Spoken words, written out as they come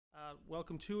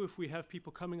Welcome too if we have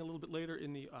people coming a little bit later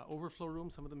in the overflow room.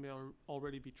 Some of them may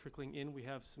already be trickling in. We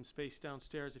have some space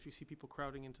downstairs if you see people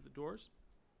crowding into the doors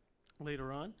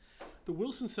later on. The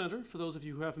Wilson Center, for those of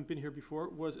you who haven't been here before,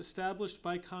 was established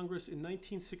by Congress in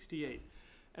 1968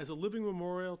 as a living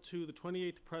memorial to the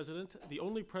 28th president, the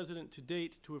only president to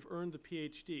date to have earned the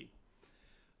PhD.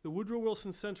 The Woodrow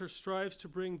Wilson Center strives to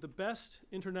bring the best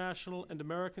international and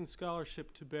American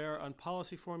scholarship to bear on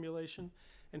policy formulation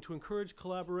and to encourage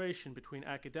collaboration between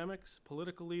academics,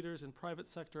 political leaders, and private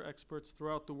sector experts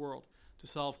throughout the world to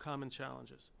solve common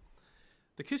challenges.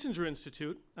 The Kissinger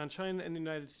Institute on China and the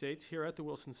United States here at the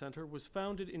Wilson Center was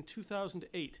founded in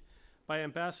 2008 by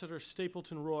Ambassador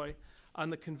Stapleton Roy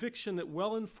on the conviction that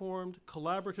well-informed,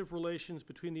 collaborative relations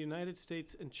between the United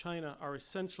States and China are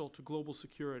essential to global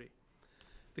security.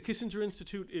 The Kissinger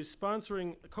Institute is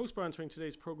co-sponsoring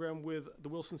today's program with the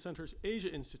Wilson Center's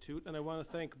Asia Institute, and I want to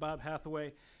thank Bob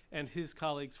Hathaway and his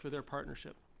colleagues for their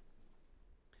partnership.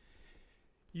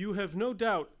 You have no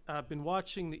doubt been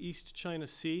watching the East China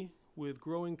Sea with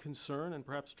growing concern and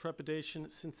perhaps trepidation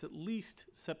since at least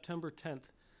September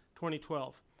 10th,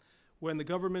 2012, when the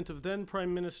government of then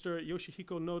Prime Minister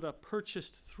Yoshihiko Noda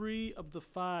purchased 3 of the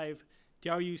 5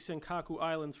 Diaoyu Senkaku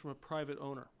islands from a private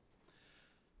owner.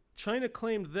 China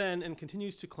claimed then and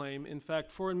continues to claim, in fact,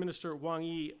 Foreign Minister Wang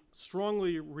Yi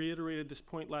strongly reiterated this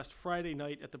point last Friday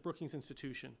night at the Brookings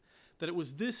Institution, that it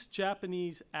was this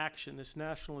Japanese action, this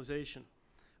nationalization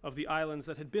of the islands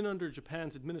that had been under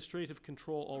Japan's administrative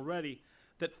control already,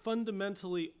 that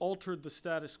fundamentally altered the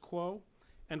status quo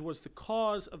and was the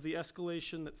cause of the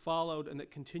escalation that followed and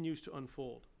that continues to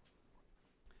unfold.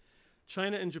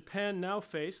 China and Japan now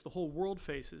face, the whole world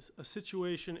faces, a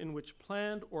situation in which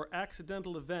planned or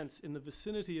accidental events in the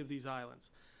vicinity of these islands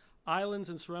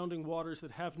and surrounding waters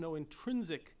that have no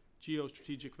intrinsic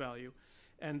geostrategic value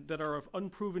and that are of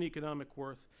unproven economic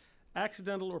worth,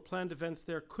 accidental or planned events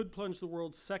there could plunge the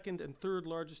world's second and third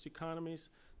largest economies,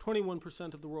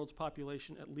 21% of the world's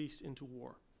population at least, into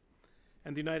war.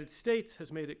 And the United States has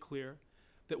made it clear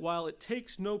that while it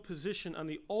takes no position on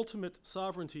the ultimate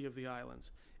sovereignty of the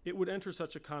islands, it would enter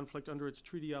such a conflict under its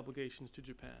treaty obligations to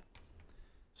Japan.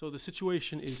 So the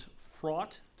situation is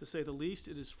fraught, to say the least.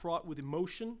 It is fraught with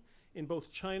emotion in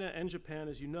both China and Japan,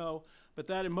 as you know, but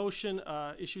that emotion,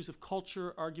 issues of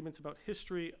culture, arguments about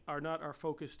history are not our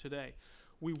focus today.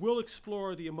 We will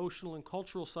explore the emotional and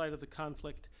cultural side of the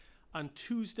conflict on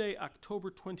Tuesday,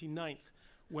 October 29th,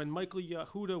 when Michael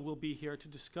Yahuda will be here to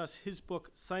discuss his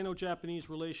book, Sino-Japanese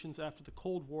Relations After the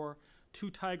Cold War, 2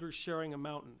 Tigers Sharing a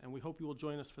Mountain, and we hope you will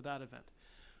join us for that event.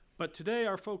 But today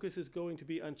our focus is going to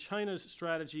be on China's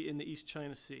strategy in the East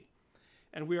China Sea.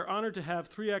 And we are honored to have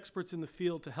 3 experts in the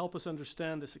field to help us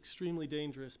understand this extremely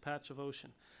dangerous patch of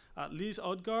ocean. Lise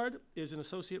Odgaard is an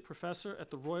associate professor at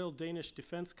the Royal Danish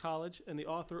Defense College and the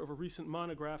author of a recent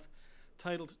monograph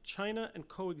titled China and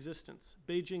Coexistence,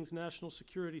 Beijing's National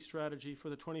Security Strategy for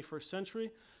the 21st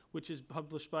Century, which is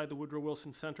published by the Woodrow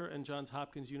Wilson Center and Johns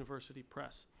Hopkins University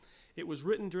Press. It was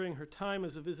written during her time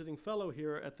as a visiting fellow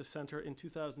here at the center in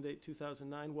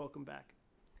 2008-2009. Welcome back.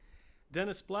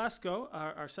 Dennis Blasko,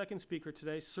 our second speaker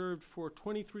today, served for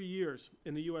 23 years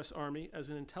in the U.S. Army as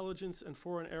an intelligence and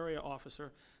foreign area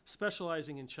officer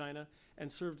specializing in China and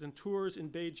served in tours in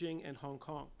Beijing and Hong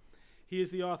Kong. He is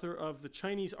the author of The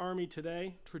Chinese Army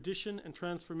Today, Tradition and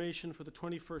Transformation for the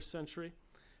 21st Century,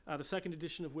 the second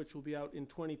edition of which will be out in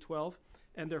 2012,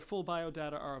 and their full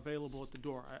biodata are available at the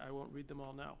door. I won't read them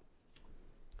all now.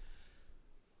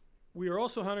 We are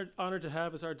also honored to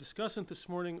have as our discussant this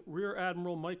morning Rear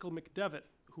Admiral Michael McDevitt,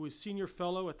 who is Senior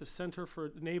Fellow at the Center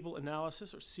for Naval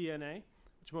Analysis, or CNA,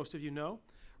 which most of you know.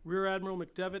 Rear Admiral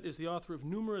McDevitt is the author of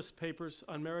numerous papers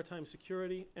on maritime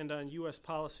security and on U.S.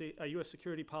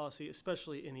 security policy,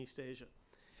 especially in East Asia.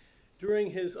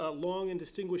 During his long and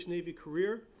distinguished Navy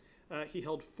career, he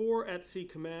held 4 at-sea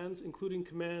commands, including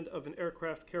command of an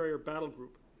aircraft carrier battle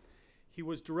group. He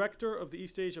was director of the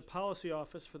East Asia Policy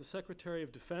Office for the Secretary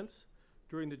of Defense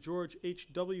during the George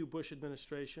H.W. Bush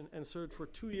administration and served for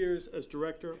 2 years as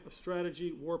Director of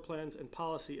Strategy, War Plans, and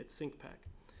Policy at SINCPAC.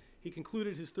 He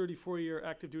concluded his 34-year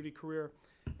active duty career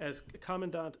as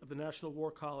Commandant of the National War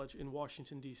College in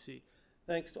Washington, D.C.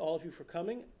 Thanks to all of you for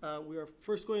coming. We are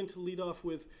first going to lead off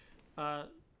with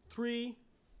 3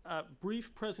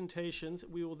 brief presentations.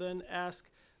 We will then ask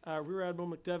Rear Admiral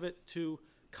McDevitt to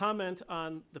comment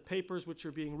on the papers which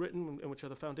are being written and which are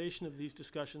the foundation of these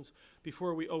discussions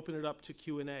before we open it up to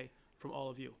Q&A from all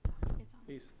of you. It's on.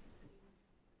 Please.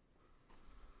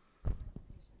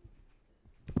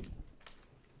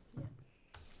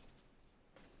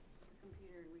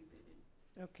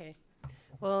 Okay.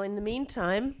 Well, in the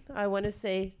meantime, I want to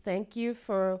say thank you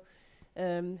for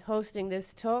hosting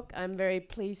this talk. I'm very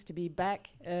pleased to be back.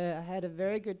 I had a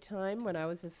very good time when I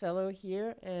was a fellow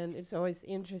here, and it's always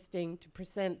interesting to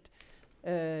present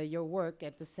your work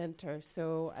at the center.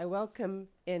 So I welcome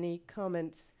any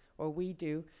comments, or we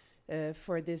do,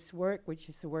 for this work, which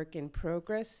is a work in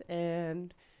progress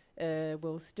and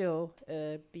will still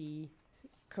be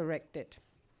corrected.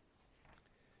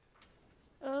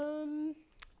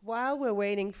 While we're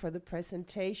waiting for the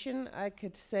presentation, I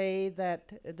could say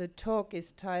that the talk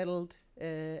is titled,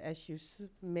 as you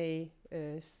may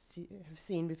have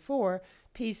seen before,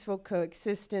 Peaceful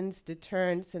Coexistence,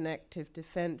 Deterrence and Active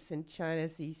Defense in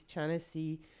China's East China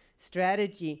Sea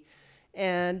Strategy.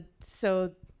 And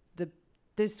so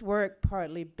this work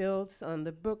partly builds on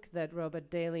the book that Robert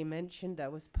Daly mentioned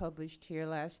that was published here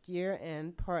last year,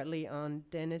 and partly on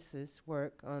Dennis's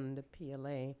work on the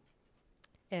PLA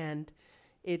and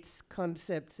its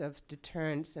concepts of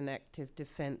deterrence and active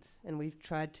defense. And we've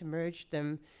tried to merge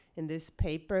them in this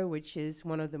paper, which is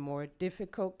one of the more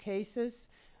difficult cases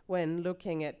when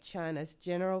looking at China's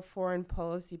general foreign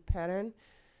policy pattern.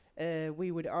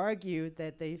 We would argue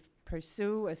that they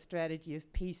pursue a strategy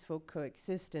of peaceful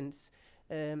coexistence.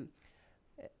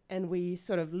 And we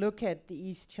sort of look at the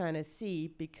East China Sea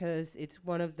because it's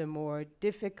one of the more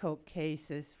difficult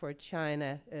cases for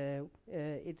China.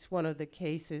 It's one of the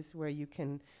cases where you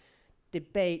can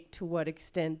debate to what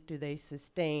extent do they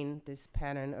sustain this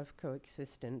pattern of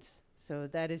coexistence. So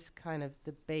that is kind of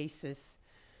the basis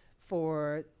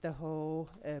for the whole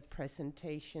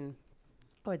presentation,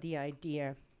 or the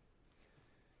idea.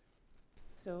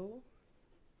 So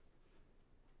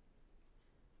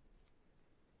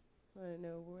I don't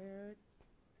know, where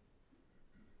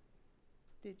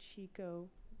did she go?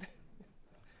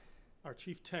 Our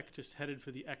chief tech just headed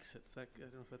for the exits. I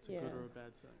don't know if that's a good or a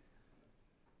bad sign.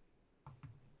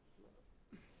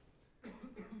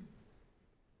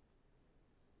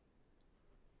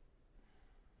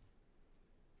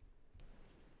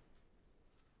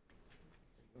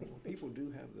 People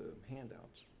do have the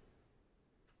handouts.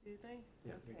 Do they?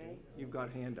 Yeah, Okay. you've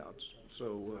got handouts,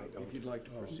 so if you'd like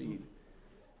to proceed.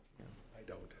 I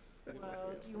don't.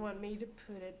 Well, do you want me to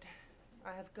put it?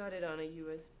 I have got it on a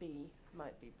USB.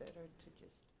 Might be better to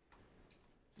just.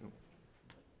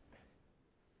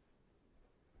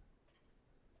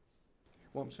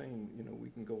 Well, I'm saying,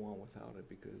 we can go on without it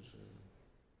because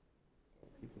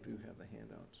people do have the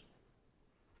handouts.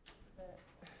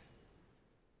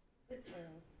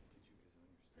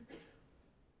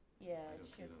 Yeah, I it don't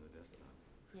see should. it on the desktop.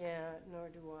 Yeah, nor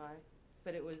do I.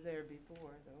 But it was there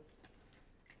before, though.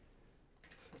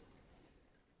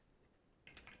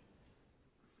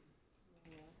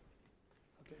 Yeah.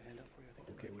 I'll get a handout for you. I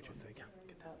think. Okay, what you think?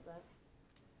 About that.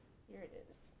 Here it is.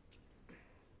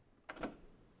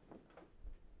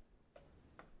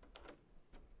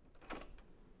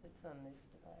 It's on this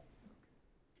device.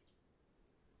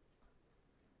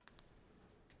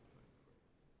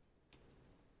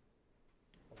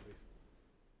 All these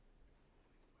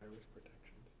virus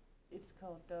protections. It's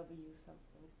called W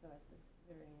something, so at the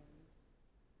very end.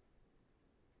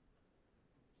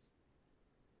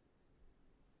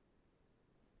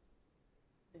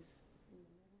 This in the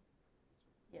middle?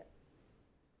 Yeah.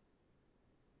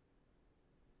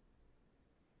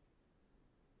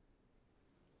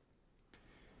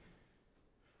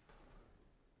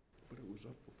 But it was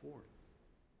up before.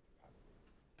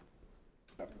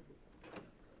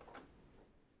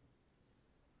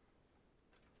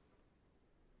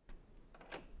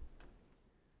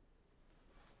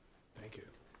 Thank you.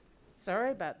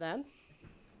 Sorry about that.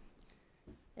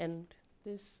 And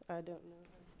this, I don't know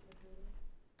how to do it.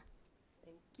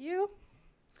 Thank you.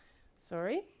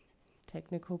 Sorry,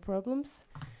 technical problems.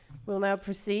 We'll now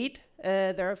proceed.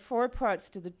 There are 4 parts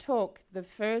to the talk. The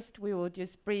first, we will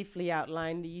just briefly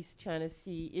outline the East China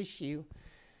Sea issue.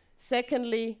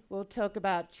 Secondly, we'll talk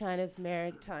about China's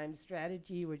maritime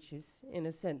strategy, which is, in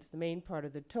a sense, the main part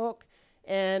of the talk.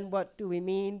 And what do we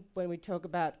mean when we talk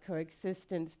about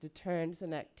coexistence, deterrence,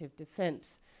 and active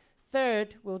defense?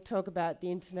 Third, we'll talk about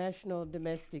the international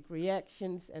domestic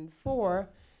reactions. And 4,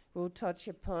 we'll touch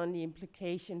upon the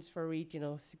implications for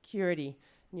regional security.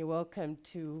 And you're welcome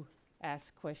to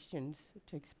ask questions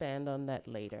to expand on that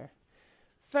later.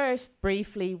 First,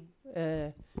 briefly,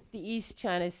 the East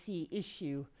China Sea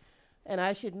issue. And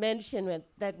I should mention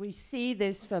that we see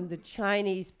this from the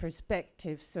Chinese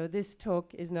perspective. So this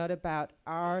talk is not about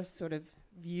our sort of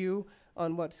view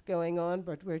on what's going on,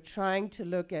 but we're trying to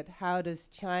look at how does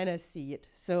China see it.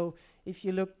 So if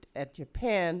you looked at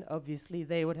Japan, obviously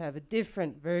they would have a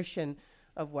different version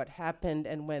of what happened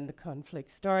and when the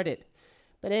conflict started.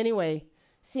 But anyway,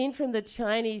 Seen from the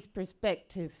Chinese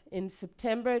perspective, in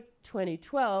September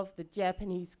 2012, the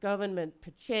Japanese government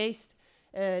purchased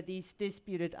these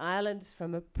disputed islands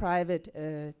from a private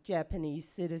Japanese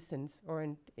citizens,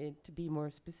 or to be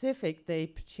more specific, they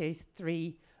purchased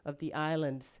 3 of the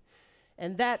islands.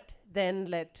 And that then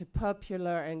led to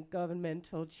popular and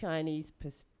governmental Chinese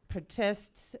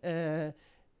protests.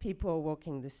 People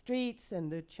walking the streets,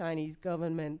 and the Chinese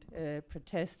government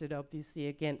protested obviously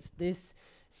against this,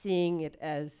 seeing it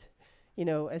as, you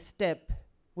know, a step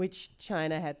which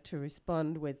China had to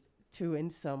respond to in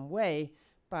some way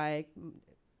by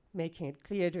making it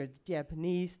clear to the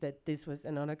Japanese that this was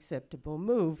an unacceptable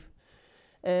move.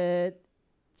 What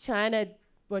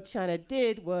China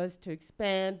did was to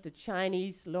expand the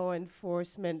Chinese law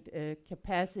enforcement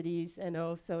capacities and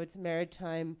also its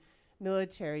maritime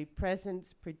military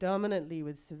presence, predominantly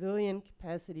with civilian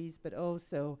capacities, but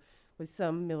also with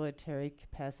some military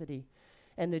capacity.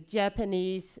 And the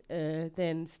Japanese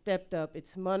then stepped up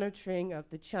its monitoring of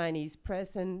the Chinese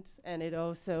presence, and it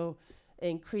also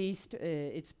increased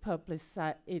its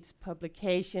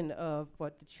publication of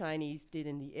what the Chinese did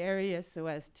in the area so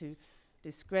as to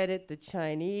discredit the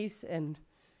Chinese and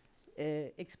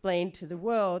explain to the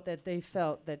world that they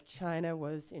felt that China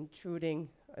was intruding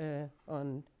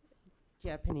on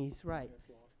Japanese rights.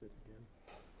 Lost it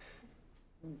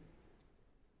again.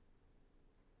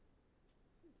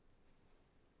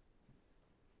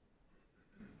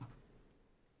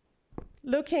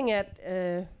 Looking at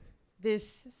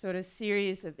this sort of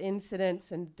series of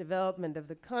incidents and development of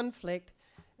the conflict,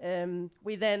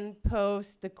 we then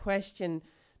posed the question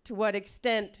to what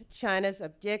extent China's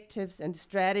objectives and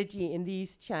strategy in the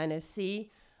East China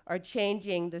Sea are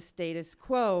changing the status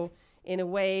quo in a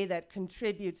way that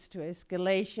contributes to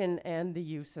escalation and the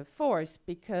use of force,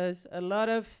 because a lot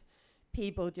of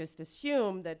people just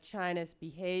assume that China's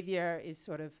behavior is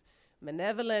sort of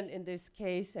malevolent in this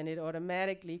case, and it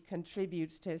automatically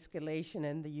contributes to escalation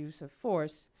and the use of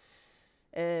force.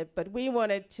 But we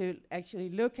wanted to actually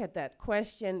look at that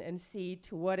question and see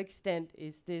to what extent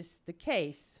is this the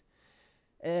case.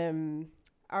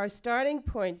 Our starting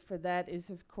point for that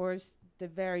is, of course, the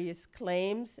various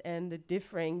claims and the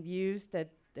differing views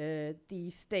that the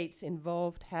states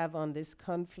involved have on this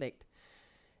conflict.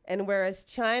 And whereas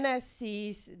China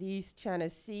sees the East China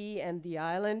Sea and the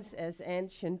islands as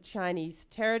ancient Chinese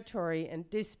territory and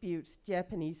disputes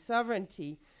Japanese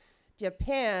sovereignty,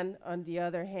 Japan, on the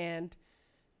other hand,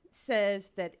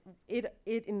 says that in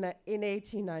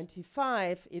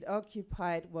 1895 it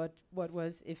occupied what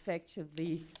was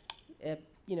effectively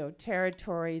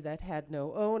territory that had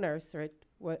no owners, or it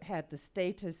had the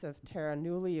status of terra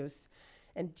nullius.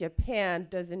 And Japan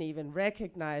doesn't even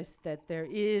recognize that there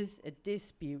is a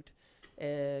dispute.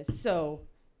 And for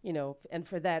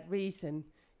that reason,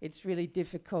 it's really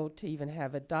difficult to even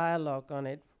have a dialogue on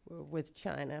it with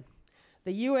China.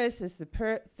 The US is the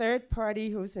third party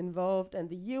who's involved, and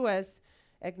the US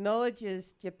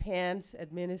acknowledges Japan's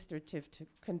administrative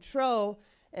control,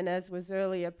 and as was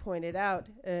earlier pointed out,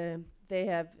 they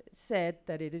have said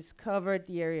that it is covered,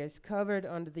 the area is covered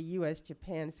under the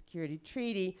US-Japan Security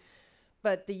Treaty,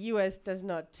 but the US does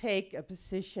not take a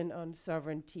position on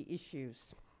sovereignty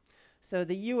issues. So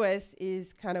the US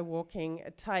is kind of walking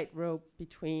a tightrope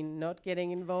between not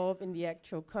getting involved in the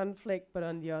actual conflict, but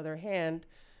on the other hand,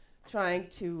 trying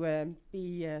to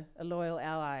be a loyal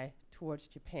ally towards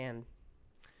Japan.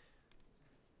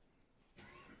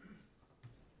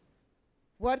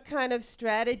 What kind of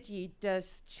strategy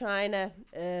does China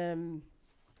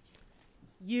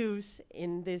use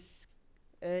in this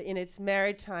in its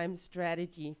maritime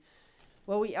strategy?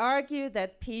 Well, we argue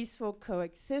that peaceful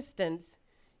coexistence,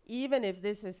 even if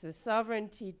this is a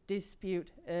sovereignty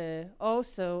dispute,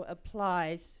 also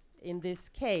applies in this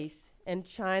case, and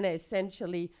China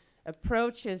essentially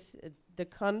approaches the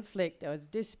conflict or the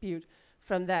dispute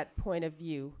from that point of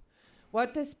view.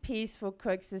 What does peaceful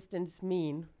coexistence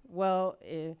mean? Well,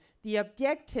 the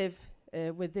objective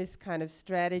with this kind of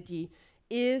strategy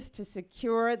is to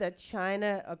secure that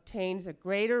China obtains a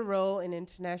greater role in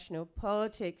international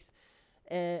politics,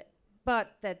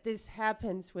 but that this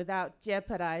happens without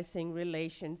jeopardizing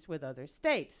relations with other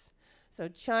states. So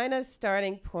China's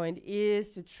starting point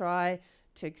is to try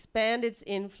to expand its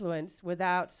influence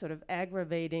without sort of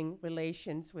aggravating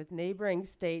relations with neighboring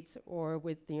states or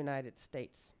with the United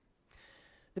States.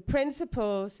 The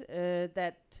principles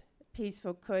that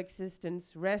peaceful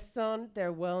coexistence rests on,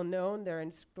 they're well known, they're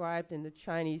inscribed in the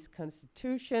Chinese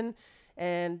constitution,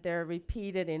 and they're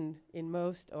repeated in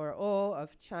most or all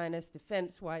of China's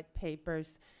defense white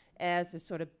papers as a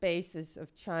sort of basis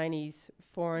of Chinese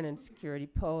foreign and security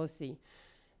policy.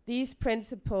 These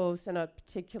principles are not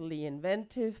particularly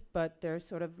inventive, but they're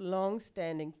sort of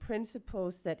long-standing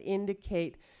principles that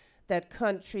indicate that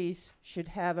countries should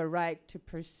have a right to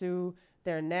pursue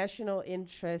their national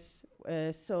interests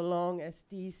so long as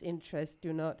these interests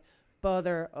do not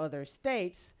bother other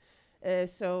states.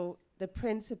 So the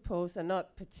principles are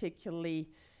not particularly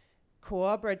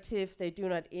cooperative. They do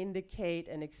not indicate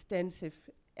an extensive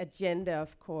agenda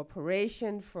of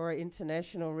cooperation for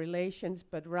international relations,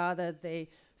 but rather they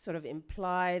sort of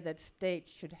imply that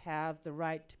states should have the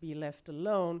right to be left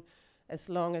alone as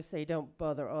long as they don't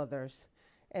bother others.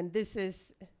 And this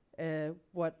is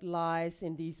what lies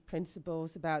in these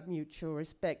principles about mutual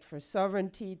respect for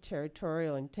sovereignty,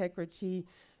 territorial integrity,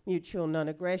 mutual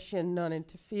non-aggression,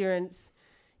 non-interference,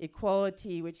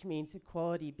 equality, which means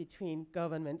equality between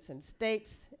governments and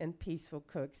states, and peaceful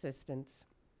coexistence.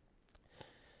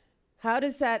 How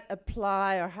does that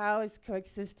apply, or how is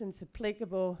coexistence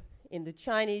applicable in the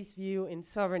Chinese view in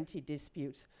sovereignty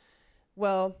disputes?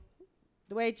 Well,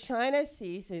 the way China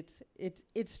sees it,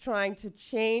 it's trying to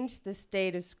change the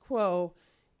status quo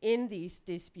in these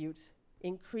disputes,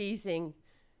 increasing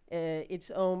its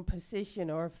own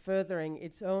position or furthering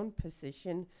its own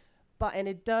position. And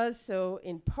it does so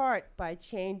in part by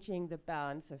changing the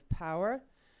balance of power,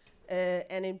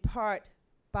 and in part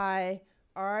by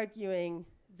arguing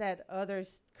that other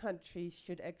countries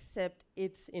should accept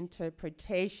its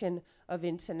interpretation of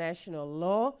international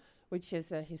law, which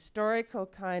is a historical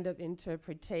kind of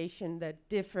interpretation that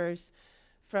differs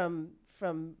from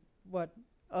what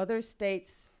other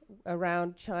states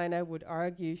around China would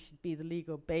argue should be the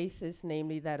legal basis,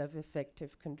 namely that of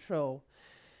effective control.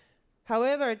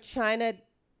 However,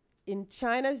 in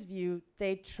China's view,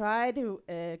 they try to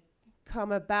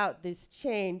come about this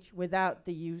change without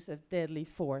the use of deadly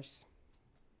force.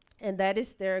 And that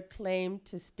is their claim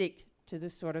to stick to the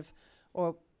sort of,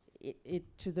 or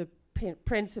to the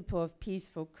principle of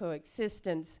peaceful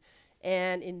coexistence,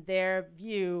 and in their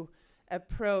view,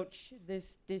 approach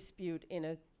this dispute in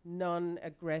a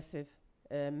non-aggressive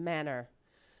manner.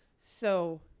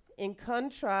 So, in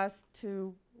contrast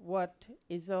to what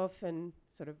is often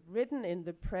sort of written in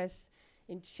the press,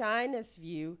 in China's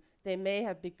view, they may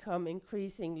have become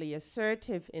increasingly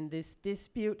assertive in this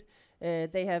dispute.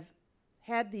 They have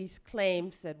had these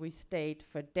claims that we state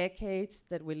for decades,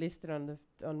 that we listed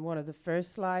on one of the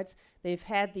first slides. They've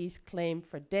had these claims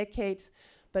for decades,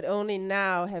 but only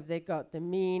now have they got the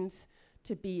means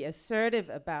to be assertive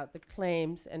about the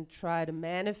claims and try to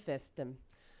manifest them.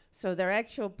 So their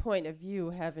actual point of view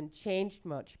haven't changed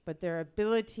much, but their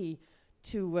ability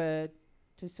to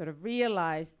sort of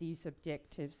realize these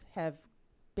objectives have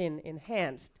been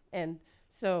enhanced. And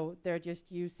so they're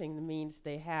just using the means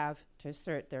they have to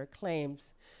assert their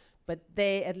claims. But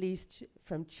they, at least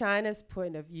from China's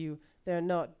point of view, they're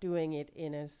not doing it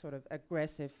in a sort of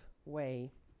aggressive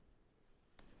way.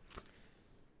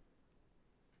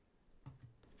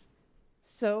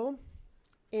 So,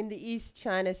 in the East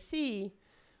China Sea,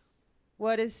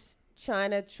 what is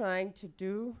China trying to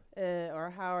do,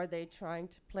 or how are they trying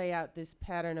to play out this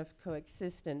pattern of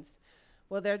coexistence?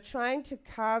 Well, they're trying to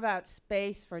carve out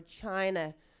space for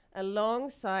China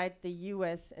alongside the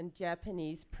US and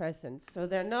Japanese presence. So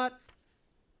they're not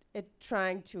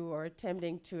trying to or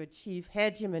attempting to achieve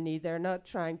hegemony. They're not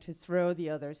trying to throw the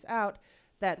others out.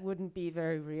 That wouldn't be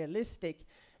very realistic.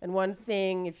 And one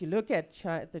thing, if you look at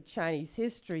the Chinese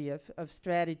history of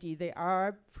strategy, they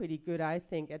are pretty good, I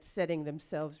think, at setting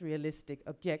themselves realistic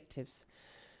objectives.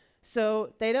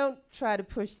 So they don't try to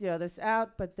push the others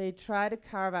out, but they try to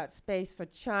carve out space for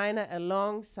China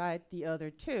alongside the other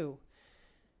two.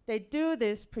 They do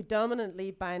this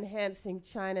predominantly by enhancing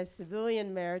China's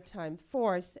civilian maritime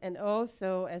force, and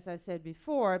also, as I said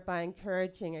before, by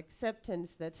encouraging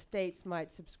acceptance that states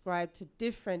might subscribe to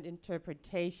different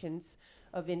interpretations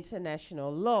of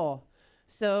international law.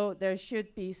 So there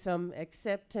should be some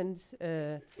acceptance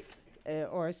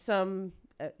or some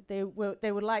they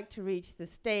would like to reach the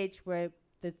stage where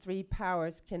the three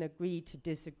powers can agree to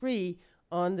disagree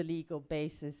on the legal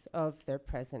basis of their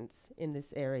presence in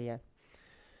this area.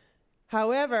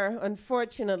 However,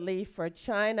 unfortunately for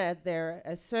China, their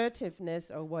assertiveness,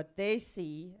 or what they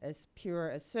see as pure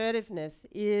assertiveness,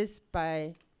 is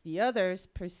by the others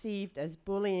perceived as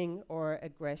bullying or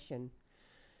aggression.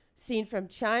 Seen from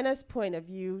China's point of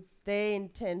view, they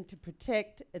intend to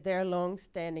protect their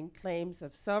long-standing claims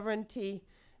of sovereignty,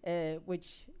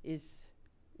 which is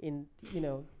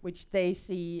which they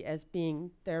see as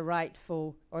being their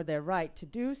rightful or their right to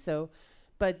do so.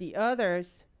 But the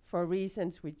others, for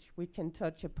reasons which we can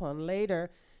touch upon later,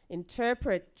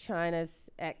 interpret China's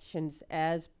actions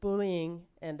as bullying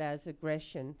and as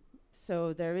aggression.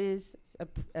 So there is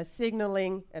a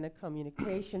signaling and a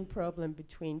communication problem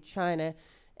between China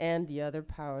and the other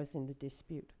powers in the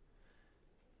dispute.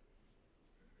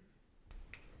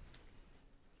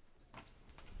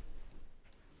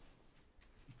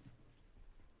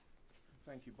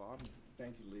 Thank you, Bob.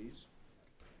 Thank you, Lise.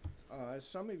 As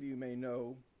some of you may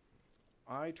know,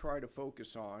 I try to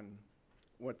focus on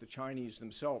what the Chinese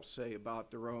themselves say about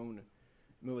their own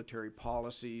military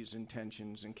policies,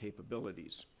 intentions, and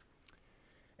capabilities.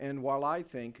 And while I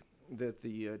think that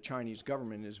the Chinese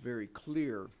government is very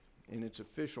clear in its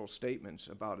official statements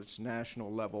about its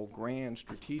national level grand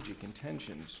strategic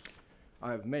intentions,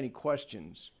 I have many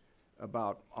questions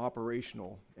about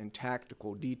operational and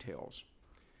tactical details.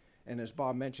 And as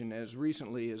Bob mentioned, as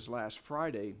recently as last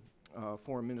Friday,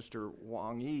 Foreign Minister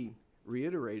Wang Yi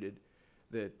reiterated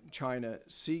that China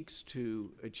seeks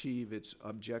to achieve its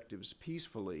objectives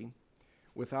peacefully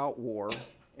without war,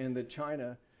 and that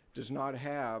China does not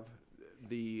have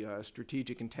the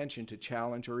strategic intention to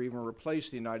challenge or even replace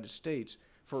the United States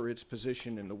for its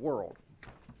position in the world.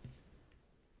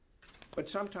 But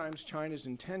sometimes China's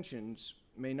intentions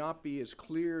may not be as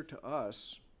clear to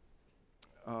us,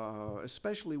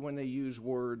 especially when they use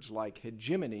words like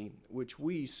hegemony, which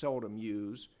we seldom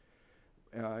use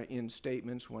in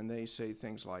statements when they say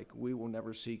things like, "We will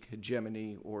never seek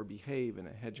hegemony or behave in a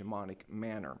hegemonic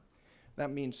manner." That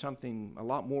means something a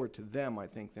lot more to them, I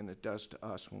think, than it does to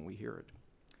us when we hear it.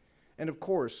 And of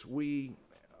course, we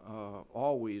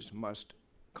always must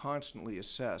constantly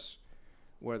assess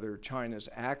whether China's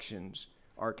actions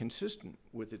are consistent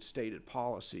with its stated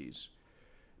policies,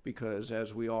 because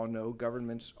as we all know,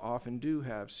 governments often do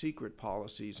have secret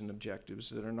policies and objectives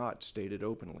that are not stated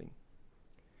openly.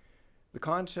 The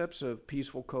concepts of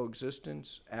peaceful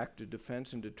coexistence, active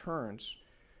defense, and deterrence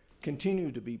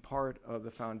continue to be part of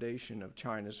the foundation of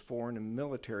China's foreign and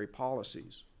military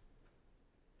policies.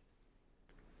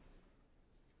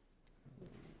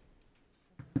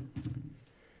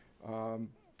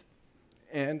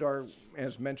 And are,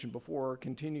 as mentioned before,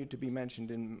 continue to be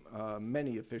mentioned in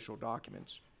many official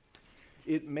documents.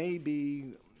 It may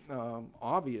be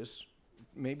obvious,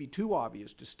 maybe too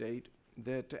obvious to state,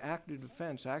 that active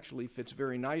defense actually fits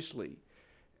very nicely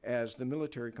as the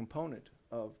military component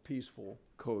of peaceful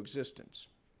coexistence.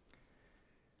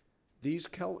 These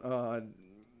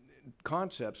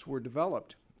concepts were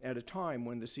developed at a time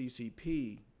when the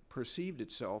CCP perceived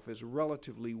itself as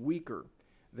relatively weaker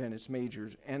than its major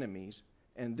enemies,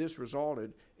 and this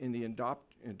resulted in the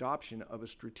adoption of a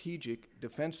strategic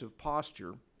defensive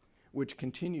posture, which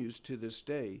continues to this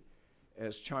day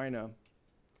as China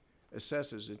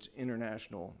assesses its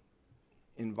international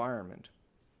environment.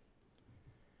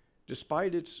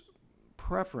 Despite its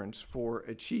preference for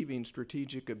achieving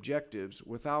strategic objectives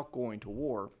without going to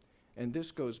war, and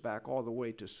this goes back all the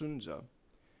way to Sun Tzu,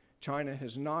 China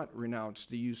has not renounced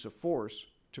the use of force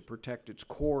to protect its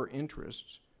core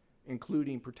interests,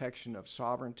 including protection of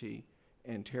sovereignty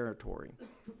and territory.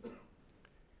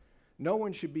 No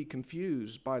one should be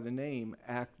confused by the name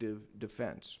active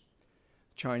defense.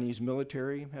 The Chinese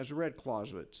military has read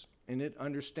Clausewitz, and it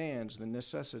understands the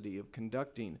necessity of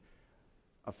conducting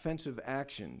offensive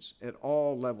actions at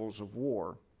all levels of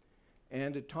war,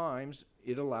 and at times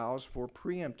it allows for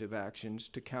preemptive actions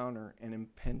to counter an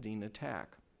impending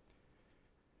attack.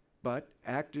 But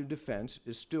active defense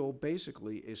is still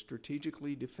basically a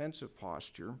strategically defensive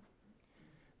posture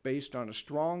based on a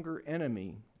stronger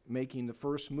enemy making the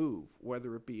first move,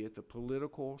 whether it be at the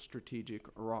political,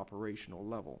 strategic, or operational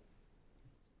level.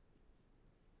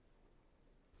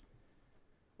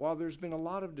 While there's been a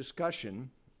lot of discussion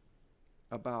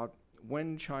about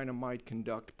when China might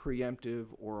conduct preemptive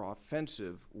or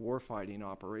offensive warfighting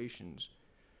operations,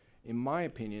 in my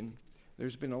opinion,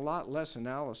 there's been a lot less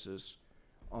analysis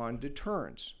on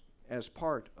deterrence as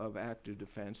part of active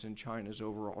defense in China's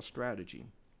overall strategy.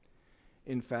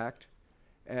 In fact,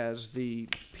 as the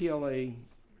PLA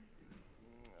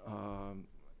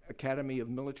Academy of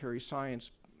Military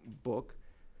Science book,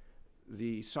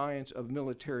 The Science of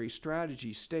Military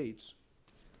Strategy, states,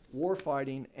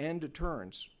 warfighting and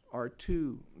deterrence are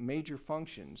two major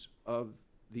functions of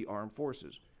the armed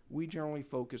forces. We generally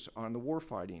focus on the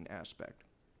warfighting aspect.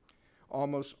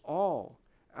 Almost all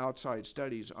outside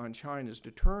studies on China's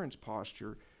deterrence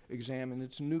posture examine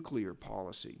its nuclear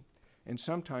policy and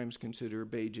sometimes consider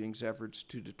Beijing's efforts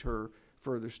to deter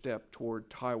further step toward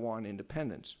Taiwan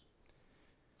independence.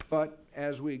 But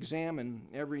as we examine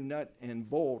every nut and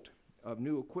bolt of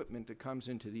new equipment that comes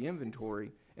into the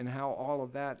inventory and how all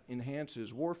of that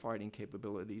enhances warfighting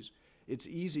capabilities, it's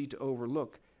easy to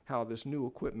overlook how this new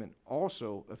equipment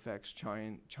also affects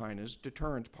China's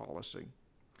deterrence policy.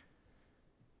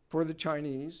 For the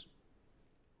Chinese,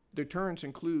 deterrence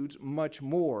includes much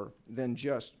more than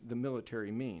just the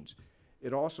military means.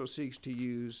 It also seeks to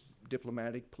use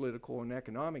diplomatic, political, and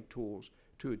economic tools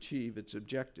to achieve its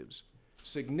objectives.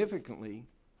 Significantly,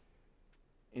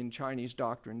 in Chinese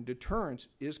doctrine, deterrence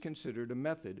is considered a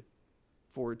method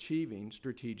for achieving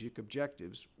strategic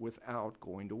objectives without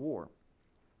going to war.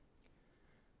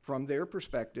 From their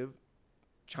perspective,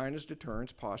 China's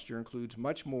deterrence posture includes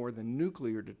much more than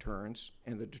nuclear deterrence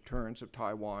and the deterrence of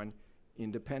Taiwan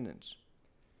independence.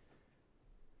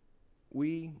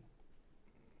 We,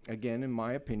 again, in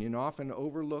my opinion, often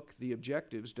overlook the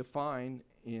objectives defined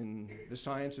in the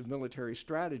science of military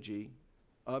strategy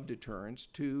of deterrence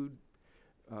to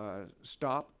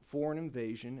stop foreign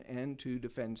invasion and to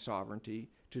defend sovereignty,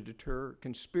 to deter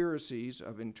conspiracies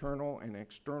of internal and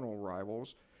external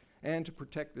rivals, and to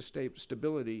protect the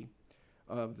stability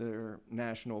of their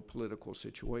national political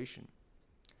situation.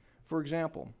 For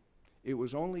example, it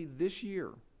was only this year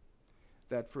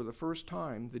that for the first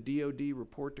time the DoD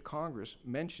report to Congress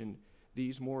mentioned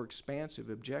these more expansive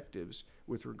objectives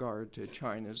with regard to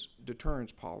China's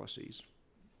deterrence policies.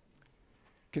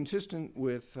 Consistent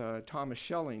with Thomas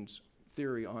Schelling's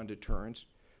theory on deterrence,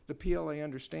 the PLA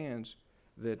understands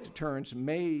that deterrence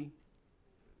may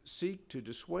seek to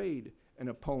dissuade an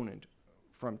opponent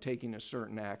from taking a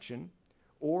certain action,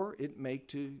 or it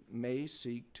may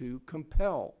seek to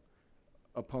compel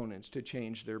opponents to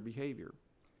change their behavior.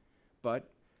 But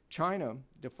China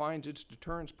defines its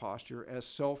deterrence posture as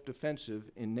self-defensive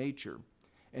in nature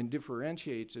and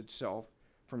differentiates itself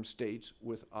from states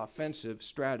with offensive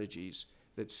strategies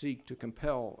that seek to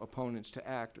compel opponents to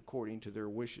act according to their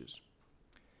wishes.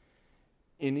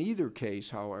 In either case,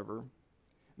 however,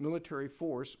 military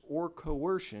force or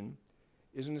coercion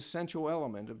is an essential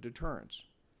element of deterrence.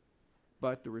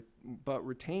 But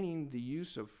retaining the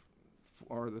use of,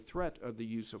 or the threat of the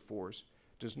use of force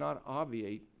does not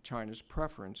obviate China's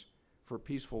preference for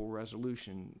peaceful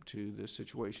resolution to the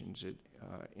situations it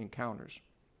encounters.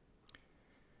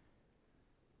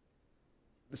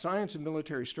 The science of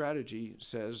military strategy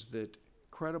says that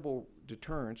credible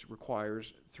deterrence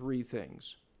requires three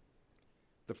things.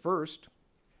 The first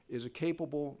is a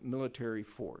capable military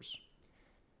force.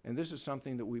 And this is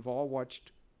something that we've all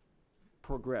watched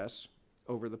progress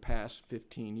over the past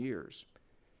 15 years.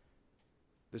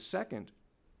 The second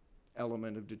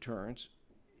element of deterrence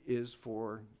is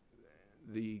for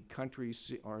the country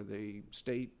or the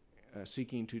state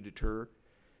seeking to deter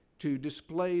to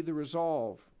display the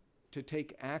resolve to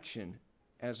take action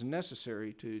as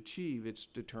necessary to achieve its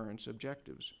deterrence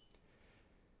objectives.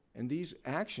 And these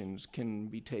actions can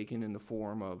be taken in the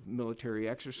form of military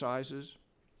exercises,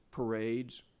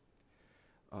 parades,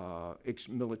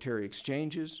 military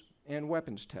exchanges, and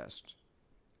weapons tests,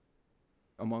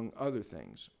 among other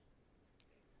things.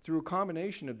 Through a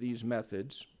combination of these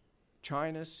methods,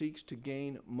 China seeks to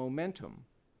gain momentum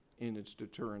in its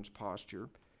deterrence posture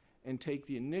and take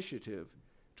the initiative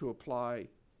to apply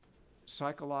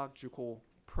psychological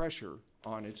pressure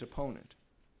on its opponent.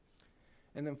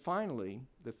 And then finally,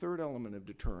 the third element of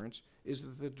deterrence is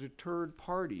that the deterred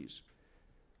parties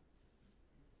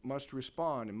must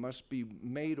respond and must be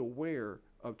made aware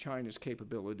of China's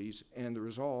capabilities and the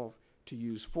resolve to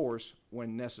use force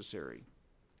when necessary.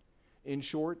 In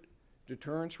short,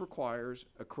 deterrence requires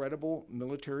a credible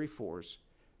military force,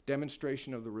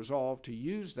 demonstration of the resolve to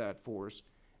use that force,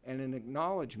 and an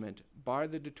acknowledgement by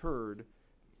the deterred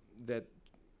that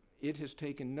it has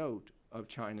taken note of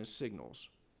China's signals.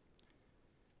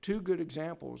 Two good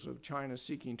examples of China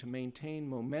seeking to maintain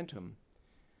momentum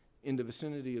in the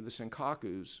vicinity of the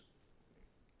Senkakus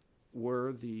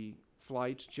were the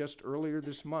flights just earlier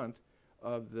this month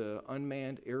of the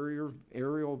unmanned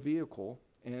aerial vehicle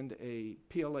and a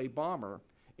PLA bomber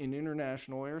in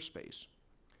international airspace.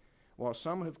 While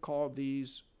some have called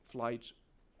these flights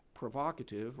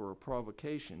provocative or a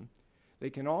provocation, they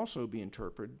can also be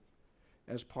interpreted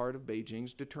as part of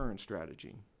Beijing's deterrence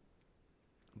strategy.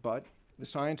 But the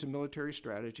science of military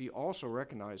strategy also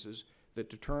recognizes that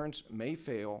deterrence may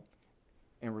fail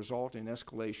and result in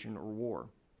escalation or war.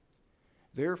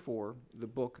 Therefore, the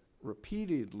book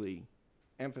repeatedly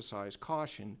emphasized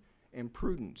caution and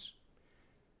prudence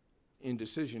in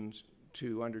decisions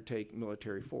to undertake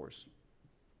military force.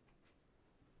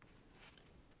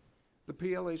 The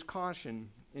PLA's caution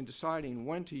in deciding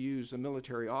when to use the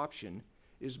military option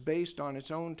is based on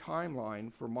its own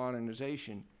timeline for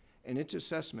modernization and its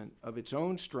assessment of its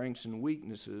own strengths and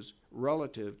weaknesses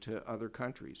relative to other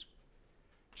countries.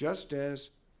 Just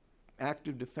as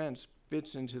active defense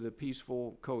fits into the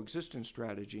peaceful coexistence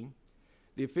strategy,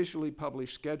 The officially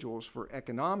published schedules for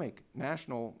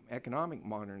national economic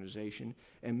modernization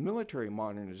and military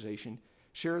modernization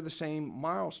share the same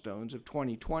milestones of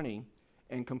 2020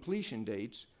 and completion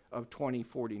dates of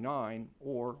 2049,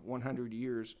 or 100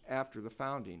 years after the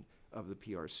founding of the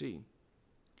PRC.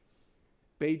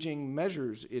 Beijing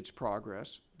measures its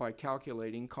progress by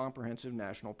calculating comprehensive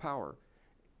national power,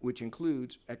 which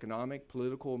includes economic,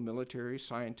 political, military,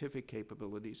 scientific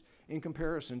capabilities in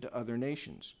comparison to other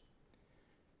nations.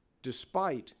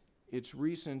 Despite its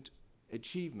recent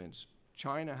achievements,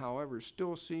 China, however,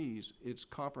 still sees its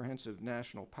comprehensive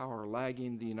national power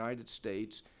lagging the United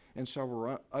States and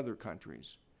several other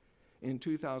countries. In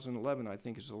 2011, I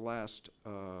think is the last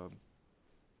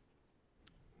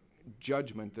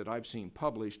judgment that I've seen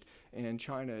published, and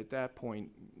China at that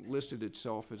point listed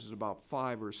itself as about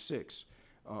 5 or 6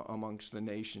 amongst the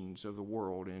nations of the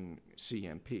world in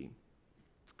CMP.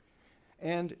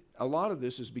 And a lot of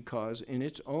this is because in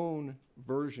its own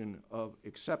version of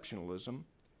exceptionalism,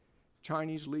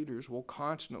 Chinese leaders will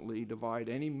constantly divide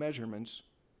any measurements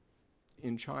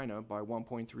in China by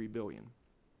 1.3 billion.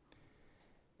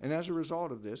 And as a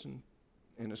result of this,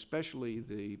 and especially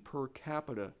the per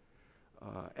capita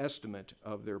estimate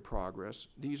of their progress,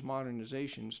 these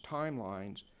modernizations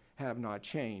timelines have not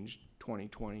changed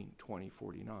 2020,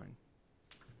 2049.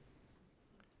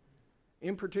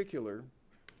 In particular,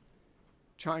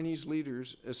 Chinese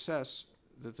leaders assess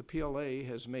that the PLA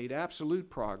has made absolute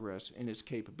progress in its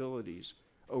capabilities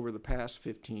over the past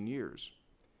 15 years.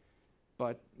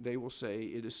 But they will say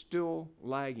it is still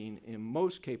lagging in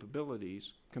most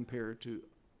capabilities compared to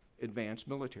advanced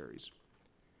militaries.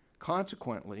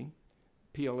 Consequently,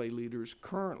 PLA leaders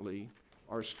currently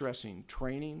are stressing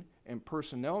training and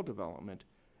personnel development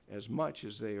as much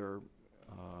as they are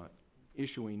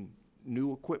issuing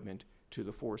new equipment to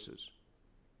the forces.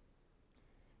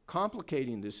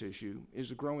 Complicating this issue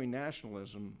is a growing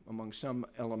nationalism among some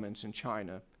elements in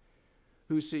China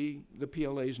who see the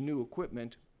PLA's new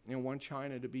equipment and want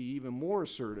China to be even more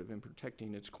assertive in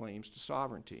protecting its claims to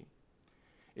sovereignty.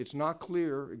 It's not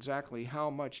clear exactly how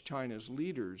much China's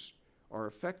leaders are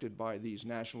affected by these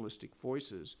nationalistic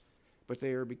voices, but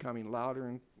they are becoming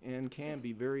louder and can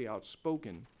be very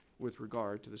outspoken with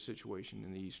regard to the situation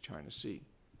in the East China Sea.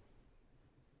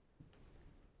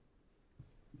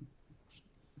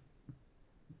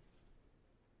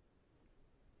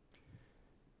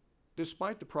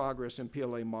 Despite the progress in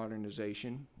PLA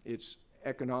modernization, its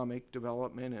economic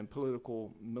development and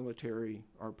political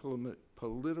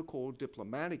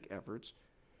diplomatic efforts,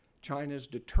 China's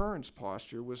deterrence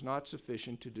posture was not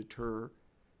sufficient to deter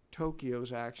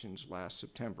Tokyo's actions last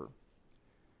September.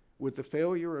 With the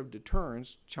failure of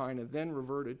deterrence, China then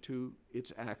reverted to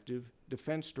its active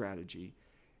defense strategy,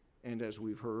 and as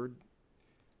we've heard,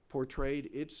 portrayed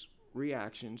its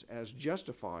reactions as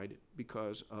justified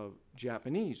because of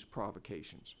Japanese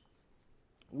provocations.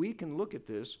 We can look at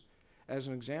this as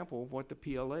an example of what the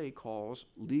PLA calls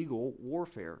legal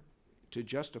warfare to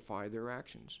justify their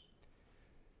actions.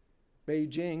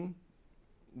 Beijing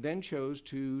then chose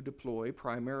to deploy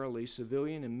primarily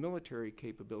civilian and military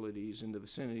capabilities in the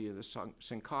vicinity of the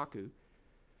Senkaku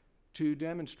to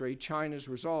demonstrate China's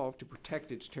resolve to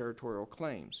protect its territorial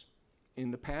claims. In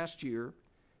the past year,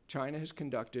 China has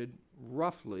conducted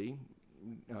roughly,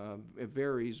 it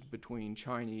varies between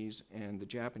Chinese and the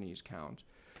Japanese count,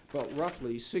 but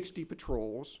roughly 60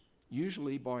 patrols,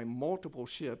 usually by multiple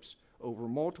ships over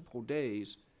multiple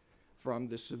days, from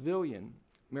the civilian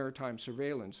Maritime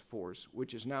Surveillance Force,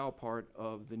 which is now part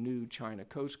of the new China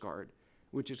Coast Guard,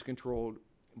 which is controlled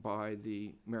by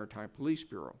the Maritime Police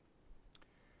Bureau.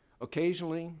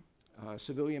 Occasionally,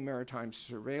 civilian maritime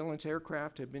surveillance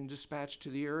aircraft have been dispatched to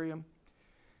the area,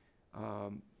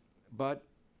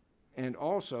 and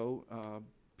also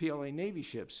PLA Navy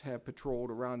ships have patrolled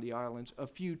around the islands a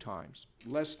few times,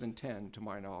 less than 10 to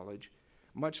my knowledge,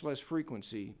 much less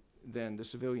frequency than the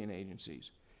civilian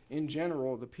agencies. In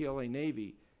general, the PLA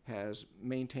Navy has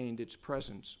maintained its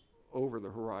presence over the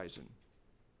horizon.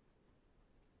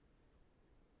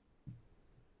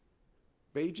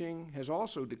 Beijing has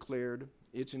also declared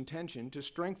its intention to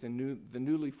strengthen the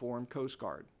newly formed Coast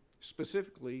Guard.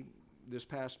 Specifically, this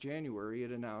past January,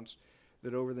 it announced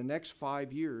that over the next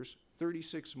 5 years,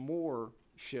 36 more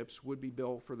ships would be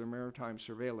built for the Maritime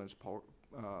Surveillance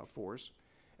Force,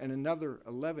 and another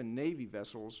 11 Navy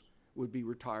vessels would be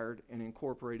retired and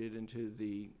incorporated into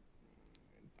the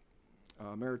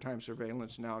Maritime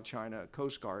Surveillance, now China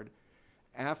Coast Guard,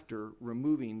 after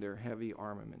removing their heavy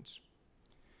armaments.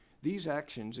 These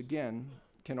actions, again,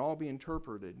 can all be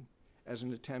interpreted as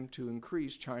an attempt to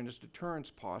increase China's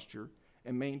deterrence posture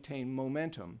and maintain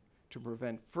momentum to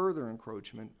prevent further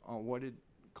encroachment on what it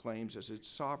claims as its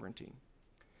sovereignty.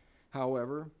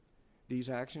 However, these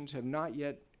actions have not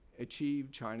yet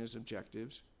achieved China's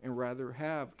objectives and rather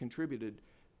have contributed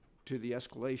to the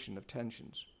escalation of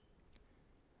tensions.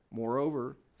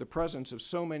 Moreover, the presence of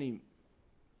so many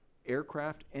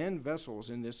aircraft and vessels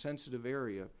in this sensitive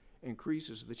area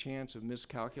increases the chance of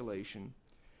miscalculation,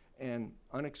 and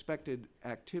unexpected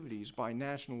activities by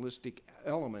nationalistic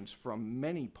elements from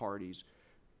many parties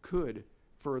could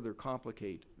further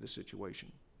complicate the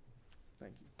situation.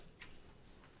 Thank you.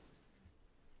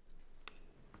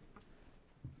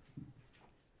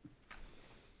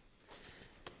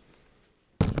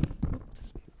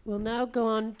 We'll now go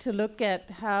on to look at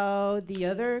how the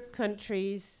other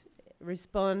countries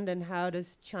respond and how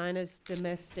does China's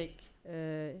domestic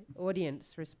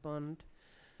audience respond.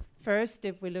 First,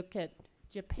 if we look at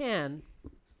Japan,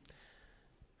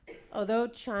 although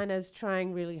China is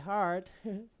trying really hard,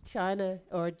 China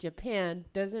or Japan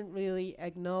doesn't really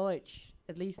acknowledge,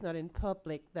 at least not in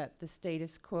public, that the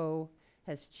status quo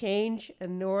has changed,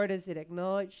 and nor does it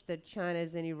acknowledge that China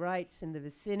has any rights in the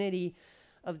vicinity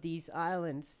of these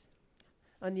islands.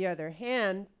 On the other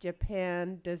hand,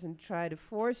 Japan doesn't try to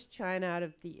force China out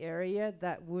of the area.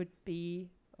 That would be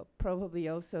probably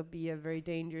also be a very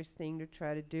dangerous thing to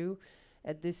try to do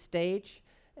at this stage.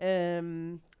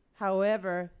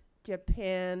 However,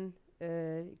 Japan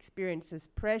experiences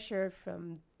pressure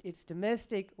from its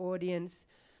domestic audience,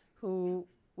 who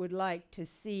would like to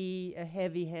see a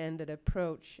heavy-handed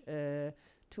approach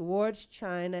towards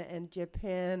China, and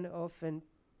Japan often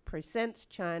presents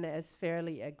China as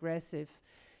fairly aggressive.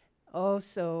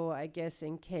 Also, I guess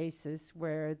in cases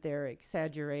where they're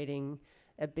exaggerating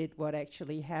a bit what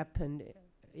actually happened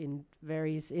in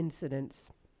various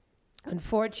incidents.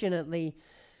 Unfortunately,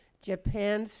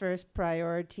 Japan's first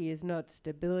priority is not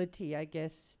stability. I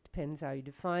guess depends how you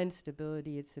define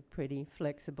stability. It's a pretty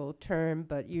flexible term,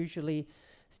 but usually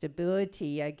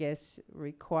stability, I guess,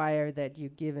 require that you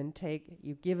give and take.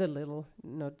 You give a little,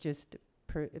 not just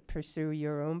pursue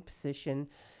your own position.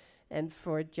 And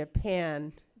for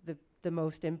Japan, the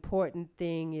most important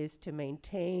thing is to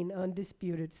maintain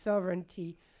undisputed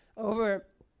sovereignty over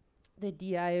the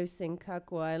Diaoyu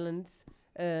Senkaku Islands.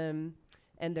 And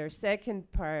their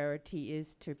second priority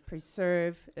is to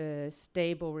preserve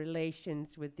stable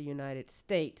relations with the United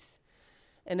States.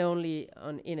 And only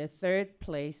in a third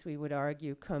place, we would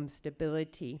argue, comes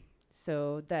stability.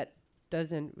 So that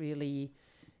doesn't really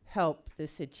help the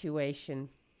situation,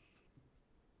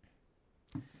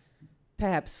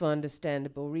 perhaps for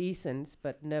understandable reasons,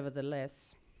 but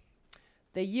nevertheless.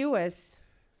 The US,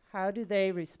 how do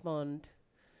they respond?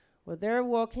 Well, they're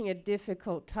walking a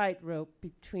difficult tightrope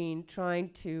between trying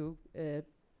to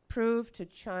prove to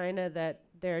China that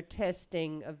their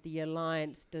testing of the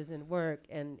alliance doesn't work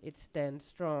and it stands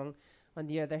strong. On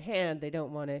the other hand, they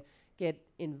don't want to get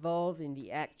involved in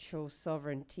the actual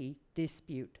sovereignty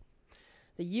dispute.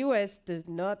 The US does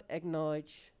not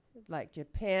acknowledge, like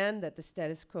Japan, that the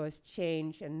status quo has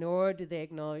changed, and nor do they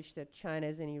acknowledge that China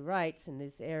has any rights in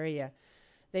this area.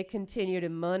 They continue to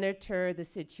monitor the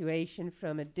situation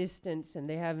from a distance, and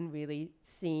they haven't really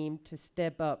seemed to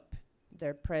step up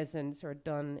their presence or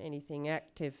done anything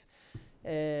active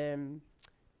to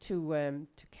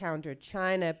counter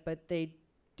China, but they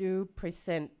do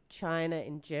present China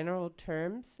in general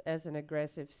terms as an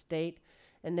aggressive state,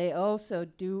 and they also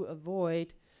do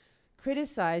avoid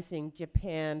criticizing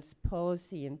Japan's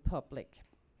policy in public.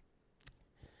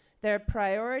 Their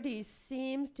priority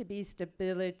seems to be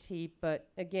stability, but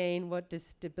again, what does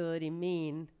stability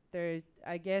mean? There's,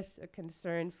 I guess, a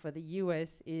concern for the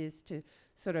US is to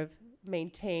sort of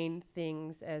maintain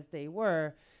things as they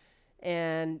were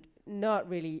and not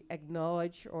really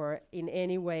acknowledge or in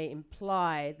any way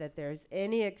imply that there's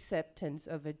any acceptance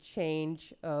of a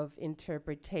change of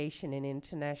interpretation in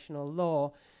international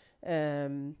law.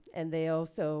 And they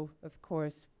also, of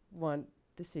course, want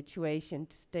the situation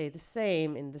to stay the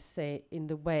same in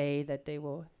the way that they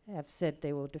will have said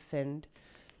they will defend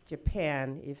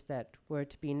Japan if that were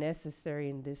to be necessary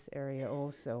in this area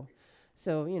also.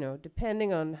 So, you know,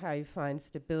 depending on how you find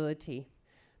stability,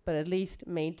 but at least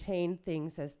maintain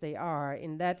things as they are.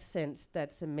 In that sense,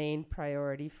 that's a main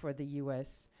priority for the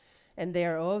US. And they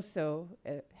are also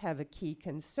have a key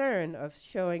concern of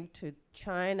showing to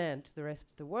China and to the rest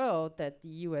of the world that the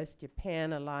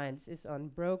US-Japan alliance is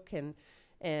unbroken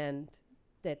and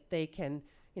that they can,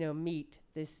 you know, meet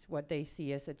this, what they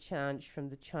see as a challenge from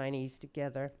the Chinese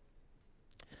together.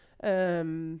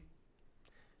 Only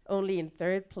in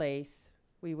third place,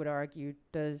 we would argue,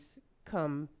 does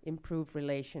come improved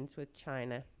relations with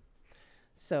China.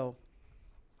 So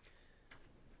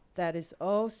that is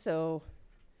also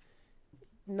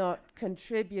not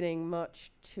contributing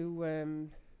much to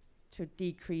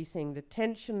decreasing the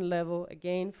tension level,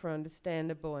 again for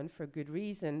understandable and for good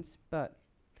reasons, but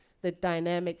the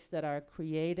dynamics that are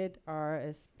created are,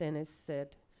 as Dennis said,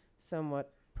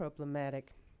 somewhat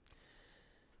problematic.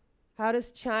 How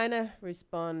does China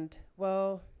respond?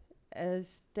 Well,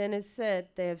 as Dennis said,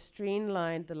 they have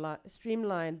streamlined the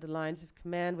lines of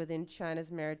command within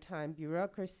China's maritime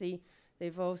bureaucracy.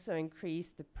 They've also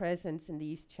increased the presence in the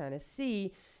East China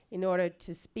Sea in order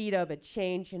to speed up a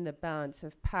change in the balance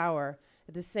of power.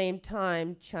 At the same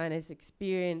time, China is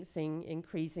experiencing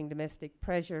increasing domestic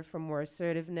pressure for more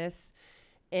assertiveness,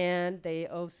 and they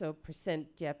also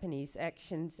present Japanese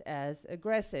actions as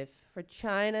aggressive. For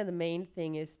China, the main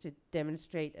thing is to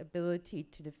demonstrate ability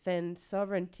to defend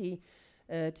sovereignty,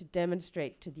 to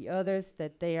demonstrate to the others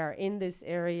that they are in this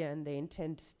area and they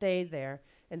intend to stay there,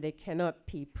 and they cannot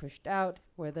be pushed out,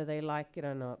 whether they like it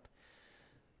or not.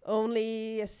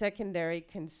 Only a secondary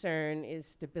concern is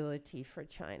stability for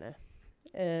China.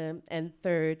 And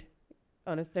third,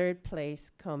 on a third place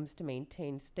comes to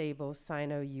maintain stable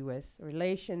Sino-US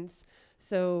relations.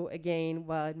 So again,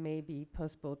 while it may be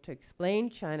possible to explain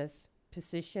China's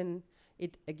position,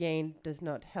 it again does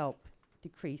not help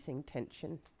decreasing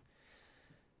tension.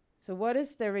 So what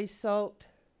is the result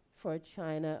for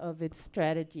China of its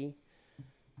strategy?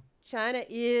 China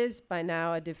is by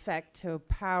now a de facto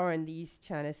power in the East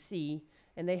China Sea,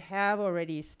 and they have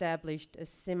already established a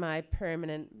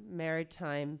semi-permanent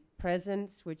maritime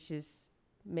presence, which is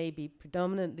maybe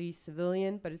predominantly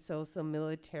civilian, but it's also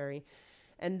military.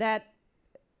 And that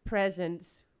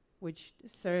presence, which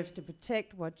serves to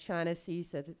protect what China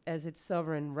sees as its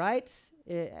sovereign rights,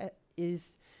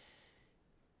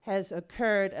 has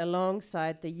occurred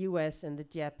alongside the US and the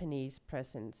Japanese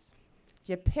presence.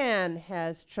 Japan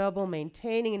has trouble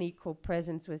maintaining an equal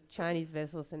presence with Chinese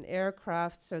vessels and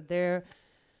aircraft, so they're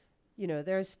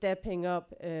stepping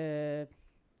up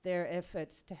their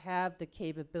efforts to have the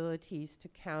capabilities to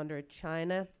counter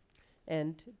China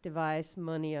and devise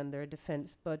money on their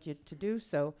defense budget to do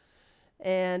so.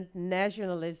 And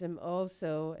nationalism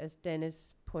also, as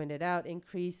Dennis pointed out,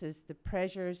 increases the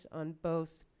pressures on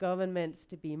both governments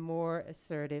to be more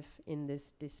assertive in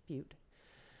this dispute.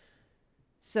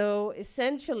 So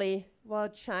essentially, while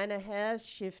China has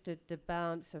shifted the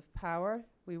balance of power,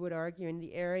 we would argue in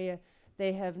the area,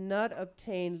 they have not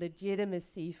obtained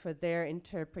legitimacy for their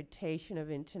interpretation of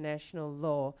international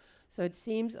law. So it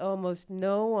seems almost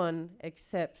no one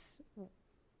accepts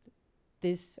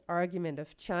this argument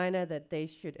of China that they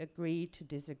should agree to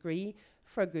disagree,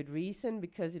 for good reason,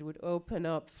 because it would open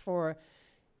up for,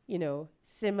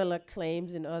 similar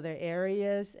claims in other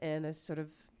areas and a sort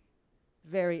of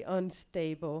very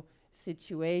unstable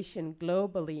situation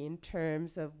globally in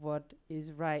terms of what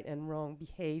is right and wrong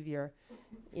behavior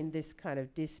in this kind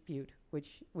of dispute,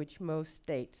 which most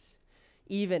states,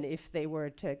 even if they were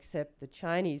to accept the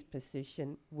Chinese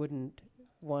position, wouldn't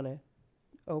want to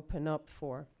open up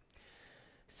for.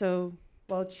 So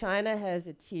while China has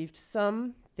achieved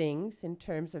some things in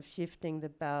terms of shifting the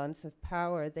balance of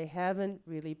power, they haven't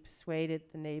really persuaded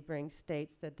the neighboring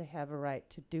states that they have a right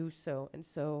to do so. And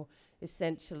so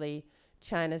essentially,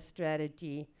 China's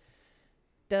strategy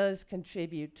does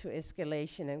contribute to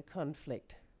escalation and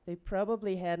conflict. They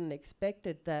probably hadn't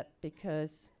expected that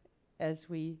because, as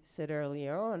we said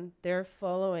earlier on, they're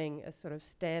following a sort of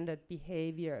standard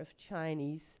behavior of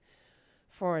Chinese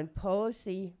foreign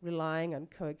policy, relying on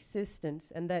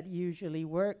coexistence, and that usually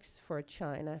works for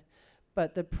China.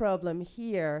 But the problem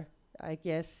here, I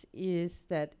guess, is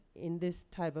that in this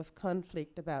type of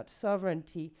conflict about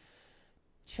sovereignty,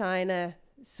 China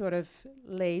sort of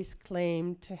lays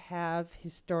claim to have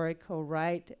historical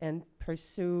right and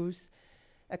pursues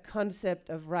a concept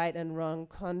of right and wrong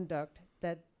conduct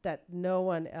that no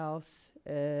one else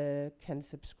can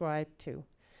subscribe to.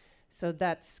 So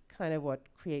that's kind of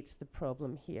what creates the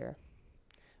problem here.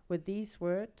 With these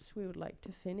words, we would like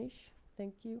to finish.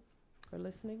 Thank you for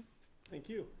listening. Thank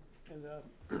you. And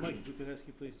Mike, if we could ask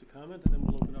you please to comment, and then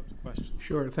we'll open up to questions.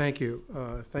 Sure, thank you.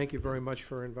 Thank you very much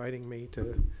for inviting me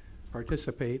to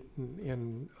participate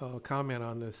and comment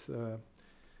on this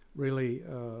really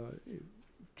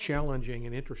challenging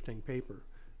and interesting paper.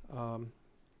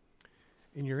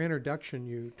 In your introduction,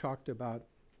 you talked about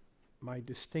my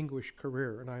distinguished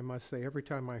career, and I must say every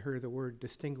time I hear the word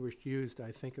distinguished used,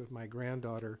 I think of my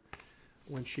granddaughter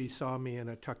when she saw me in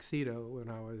a tuxedo when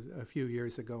I was a few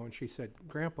years ago, and she said,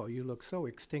 "Grandpa, you look so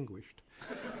extinguished."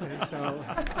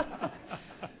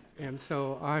 And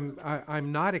so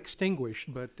I'm not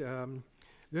extinguished, but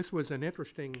this was an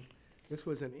interesting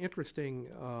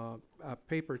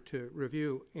paper to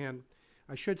review, and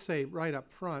I should say right up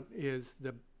front is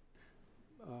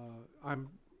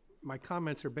my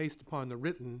comments are based upon the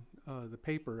written, the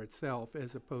paper itself,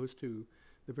 as opposed to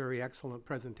the very excellent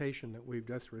presentation that we've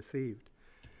just received.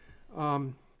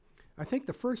 I think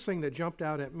the first thing that jumped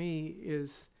out at me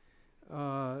is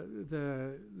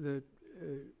the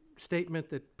statement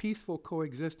that peaceful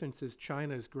coexistence is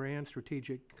China's grand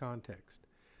strategic context.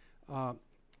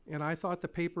 And I thought the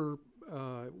paper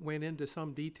went into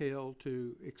some detail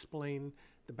to explain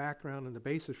the background and the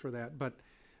basis for that. But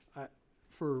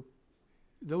for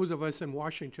those of us in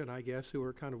Washington, I guess, who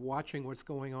are kind of watching what's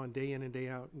going on day in and day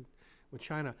out with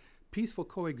China, peaceful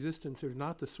coexistence is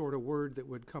not the sort of word that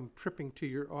would come tripping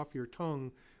to off your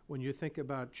tongue when you think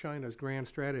about China's grand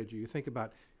strategy.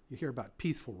 You hear about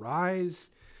peaceful rise,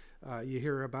 you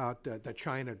hear about the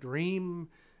China dream,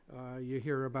 you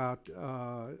hear about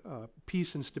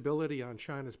peace and stability on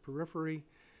China's periphery.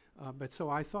 But so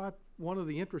I thought one of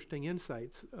the interesting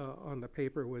insights on the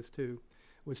paper was to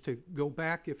go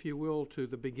back, if you will, to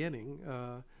the beginning,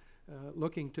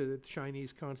 looking to the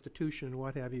Chinese constitution and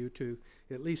what have you, to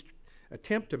at least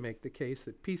attempt to make the case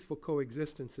that peaceful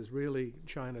coexistence is really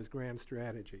China's grand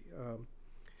strategy.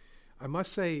 I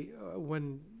must say,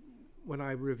 when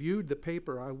I reviewed the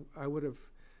paper, I would have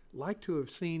liked to have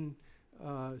seen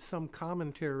some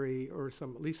commentary or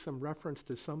at least some reference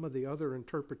to some of the other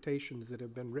interpretations that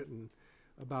have been written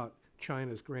about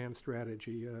China's grand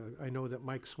strategy. I know that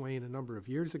Mike Swain a number of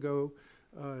years ago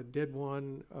did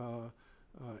one.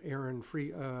 Aaron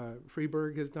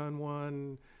Freeberg has done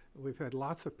one. We've had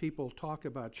lots of people talk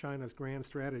about China's grand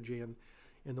strategy, and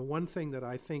the one thing that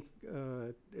I think,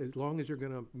 as long as you're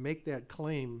going to make that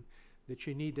claim, that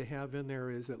you need to have in there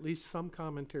is at least some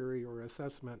commentary or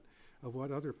assessment of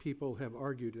what other people have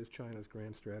argued as China's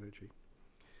grand strategy.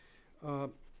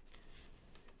 The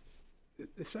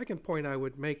second point I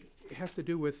would make has to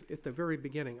do with, at the very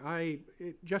beginning,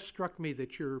 it just struck me that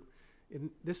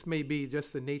this may be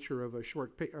just the nature of a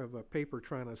paper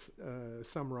trying to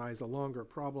summarize a longer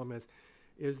problem,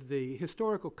 is the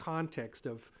historical context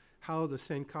of how the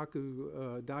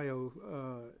Senkaku Diaoyu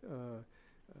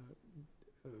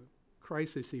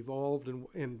crisis evolved,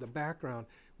 and the background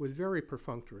was very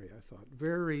perfunctory, I thought,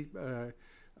 very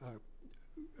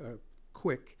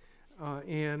quick.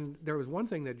 And there was one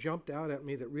thing that jumped out at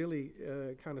me that really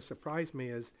kind of surprised me,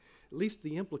 is at least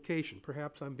the implication,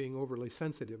 perhaps I'm being overly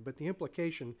sensitive, but the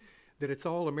implication that it's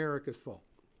all America's fault.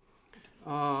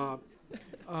 Now,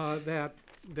 I'd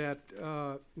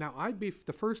be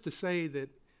the first to say that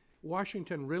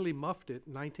Washington really muffed it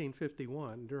in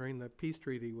 1951 during the peace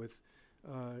treaty with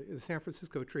the San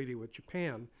Francisco Treaty with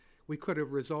Japan. We could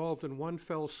have resolved in one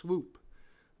fell swoop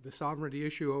the sovereignty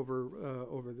issue over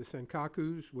the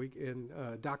Senkakus in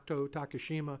Dakto,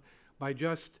 Takashima, by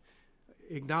just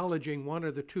acknowledging one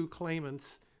of the two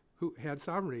claimants who had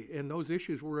sovereignty, and those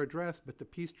issues were addressed. But the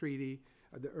peace treaty,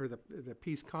 the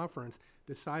peace conference,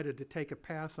 decided to take a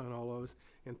pass on all those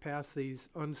and pass these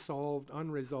unresolved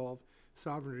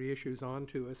sovereignty issues on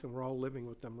to us, and we're all living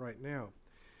with them right now.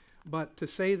 But to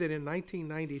say that in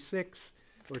 1996,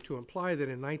 or to imply that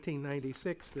in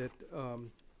 1996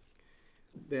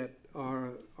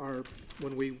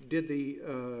 when we did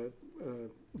the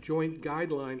joint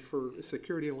guidelines for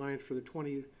security alliance for the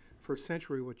 21st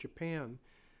century with Japan,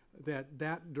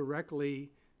 that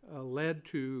directly led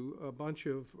to a bunch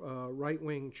of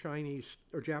right-wing Chinese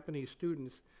or Japanese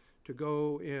students to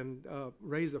go and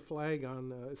raise a flag on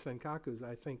the Senkakus,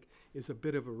 I think is a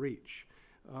bit of a reach.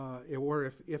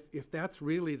 Or if that's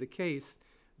really the case,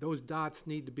 those dots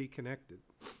need to be connected.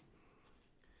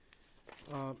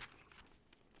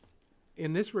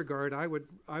 In this regard, I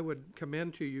would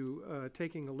commend to you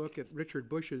taking a look at Richard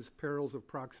Bush's Perils of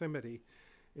Proximity.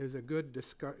 It is a good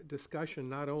discussion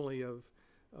not only of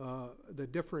the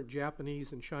different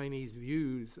Japanese and Chinese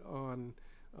views on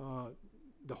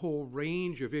the whole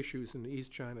range of issues in the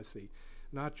East China Sea,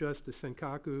 not just the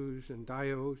Senkakus and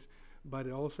Diaoyus, but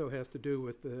it also has to do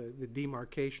with the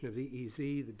demarcation of the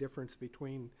EEZ, the difference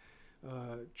between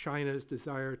China's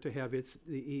desire to have the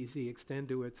EEZ extend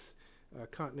to its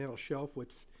continental shelf,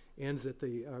 which ends at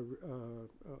the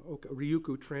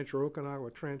Ryukyu Trench or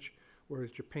Okinawa Trench, whereas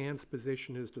Japan's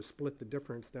position is to split the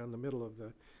difference down the middle of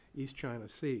the East China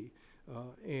Sea.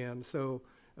 And so,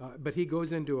 but he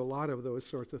goes into a lot of those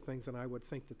sorts of things, and I would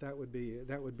think that would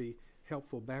be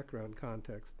helpful background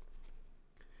context.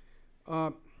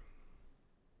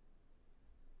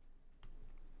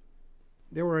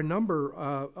 There were a number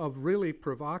of really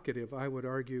provocative, I would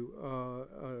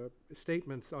argue,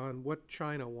 statements on what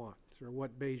China wants, or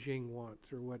what Beijing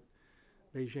wants, or what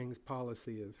Beijing's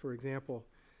policy is. For example,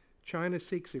 China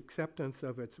seeks acceptance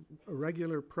of its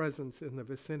irregular presence in the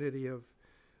vicinity of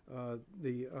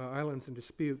the islands in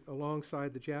dispute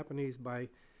alongside the Japanese by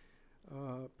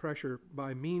pressure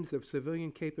by means of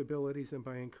civilian capabilities and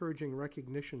by encouraging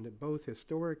recognition that both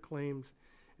historic claims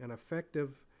and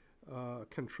effective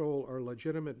control are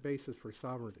legitimate basis for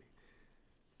sovereignty.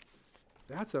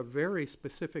 That's a very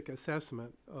specific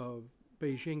assessment of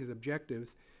Beijing's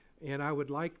objectives, and I would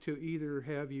like to either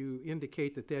have you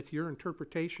indicate that that's your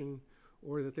interpretation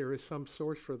or that there is some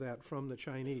source for that from the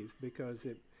Chinese, because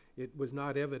it was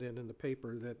not evident in the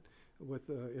paper that with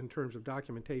in terms of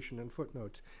documentation and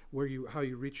footnotes how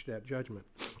you reached that judgment.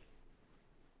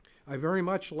 I very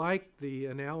much like the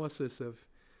analysis of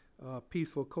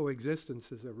peaceful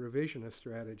coexistence as a revisionist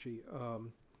strategy,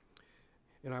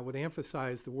 and I would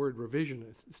emphasize the word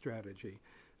revisionist strategy.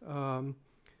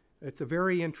 It's a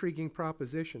very intriguing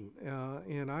proposition,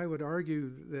 and I would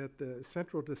argue that the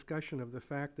central discussion of the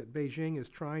fact that Beijing is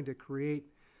trying to create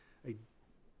a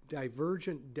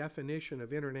divergent definition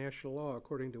of international law,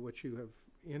 according to what you have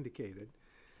indicated,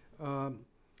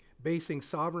 basing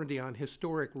sovereignty on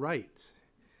historic rights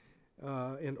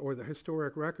or the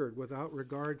historic record without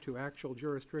regard to actual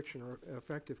jurisdiction or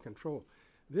effective control.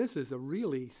 This is a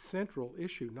really central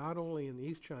issue, not only in the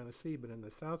East China Sea, but in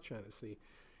the South China Sea.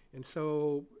 And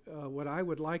so what I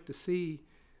would like to see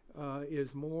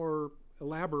is more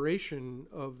elaboration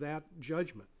of that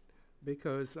judgment,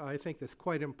 because I think that's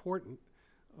quite important.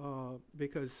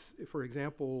 Because, for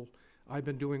example, I've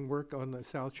been doing work on the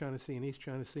South China Sea and East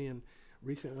China Sea, and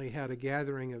recently had a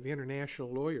gathering of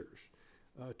international lawyers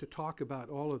to talk about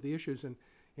all of the issues, and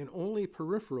only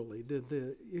peripherally did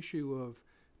the issue of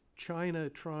China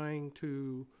trying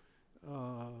to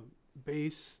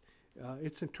base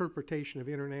its interpretation of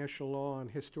international law on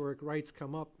historic rights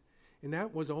come up, and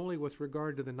that was only with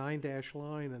regard to the 9-dash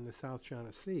line in the South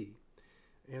China Sea.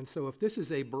 And so if this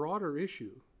is a broader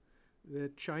issue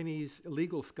that Chinese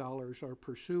legal scholars are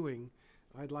pursuing,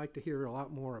 I'd like to hear a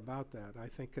lot more about that.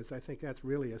 Because I think that's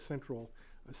really a central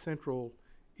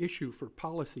issue for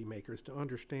policymakers to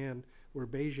understand where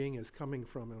Beijing is coming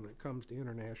from when it comes to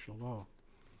international law.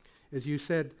 As you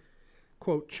said,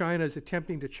 quote, China is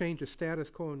attempting to change the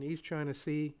status quo in the East China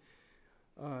Sea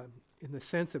in the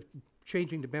sense of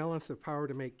changing the balance of power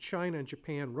to make China and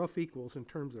Japan rough equals in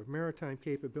terms of maritime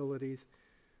capabilities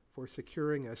for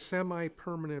securing a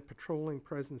semi-permanent patrolling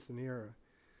presence in the area.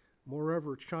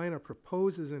 Moreover, China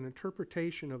proposes an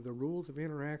interpretation of the rules of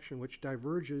interaction which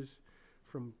diverges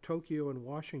from Tokyo and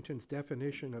Washington's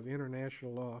definition of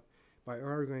international law by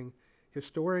arguing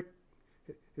historical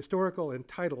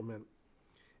entitlement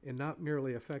and not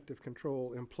merely effective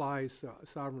control implies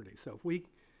sovereignty. So if we,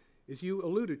 as you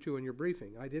alluded to in your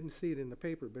briefing, I didn't see it in the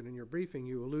paper, but in your briefing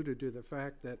you alluded to the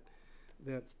fact that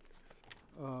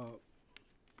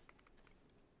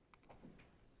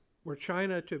were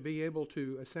China to be able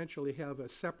to essentially have a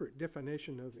separate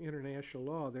definition of international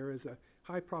law, there is a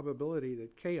high probability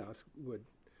that chaos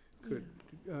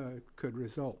could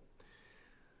result.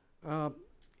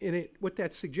 What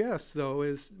that suggests, though,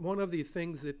 is one of the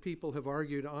things that people have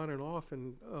argued on and off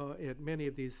at many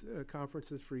of these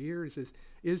conferences for years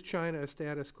is China a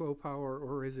status quo power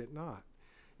or is it not?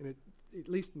 And at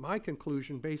least my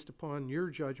conclusion, based upon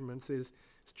your judgments, is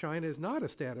China is not a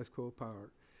status quo power.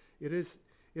 It is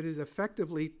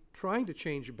effectively trying to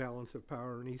change the balance of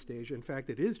power in East Asia. In fact,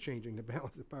 it is changing the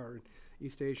balance of power in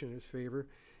East Asia in its favor.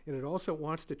 And it also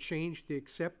wants to change the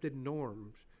accepted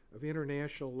norms of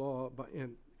international law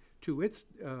to its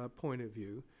point of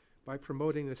view by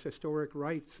promoting this historic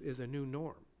rights as a new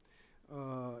norm.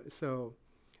 So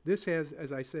this has,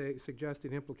 as I say,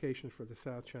 suggested implications for the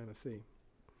South China Sea.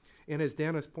 And as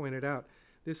Dennis pointed out,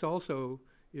 this also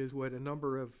is what a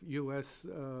number of U.S.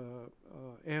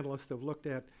 Analysts have looked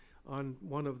at on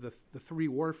one of the three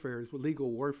warfares,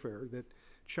 legal warfare, that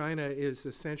China is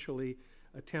essentially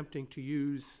attempting to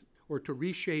use or to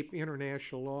reshape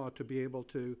international law to be able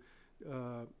to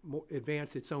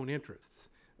advance its own interests,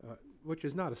 which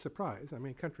is not a surprise. I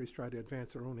mean, countries try to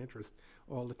advance their own interests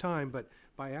all the time, but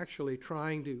by actually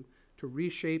trying to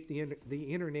reshape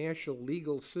the international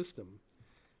legal system,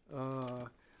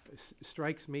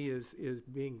 strikes me as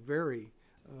being very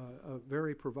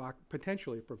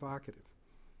potentially provocative.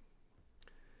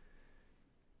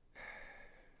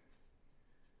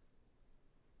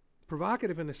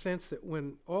 Provocative in the sense that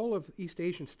when all of East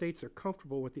Asian states are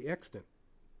comfortable with the extant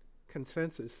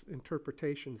consensus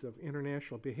interpretations of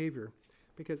international behavior,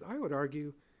 because I would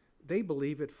argue they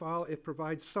believe it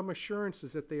provides some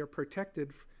assurances that they are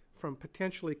protected from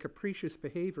potentially capricious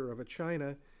behavior of a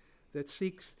China that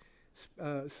seeks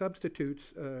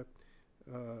substitutes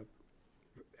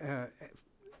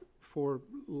for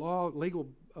legal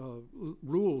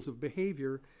rules of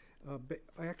behavior,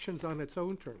 actions on its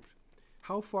own terms.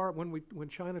 How far, when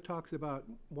China talks about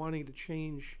wanting to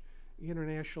change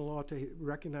international law to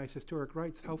recognize historic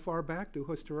rights, how far back do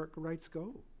historic rights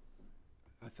go?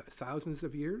 Thousands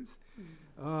of years?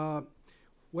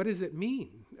 What does it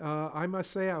mean? I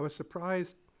must say I was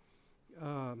surprised.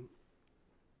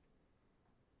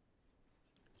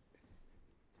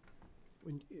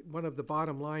 One of the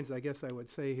bottom lines, I guess I would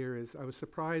say here, is I was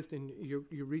surprised, and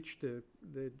you reached the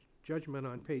judgment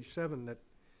on page 7 that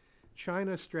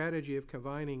China's strategy of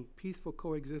combining peaceful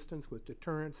coexistence with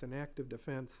deterrence and active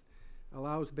defense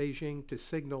allows Beijing to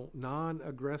signal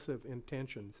non-aggressive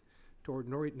intentions toward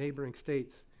neighboring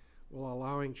states while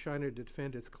allowing China to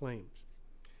defend its claims.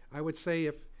 I would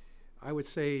say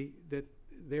that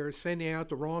they're sending out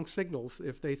the wrong signals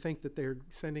if they think that they're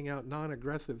sending out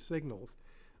non-aggressive signals.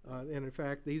 And in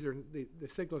fact, the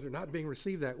signals are not being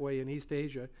received that way in East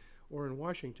Asia or in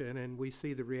Washington, and we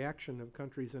see the reaction of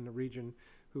countries in the region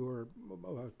who are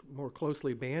more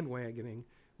closely bandwagoning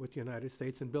with the United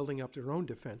States and building up their own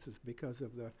defenses because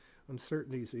of the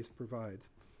uncertainties this provides.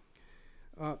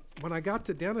 When I got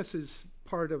to Dennis's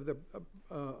part of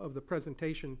the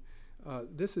presentation,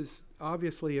 this is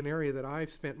obviously an area that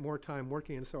I've spent more time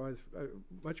working in, so I was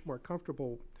much more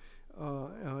comfortable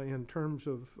in terms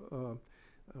of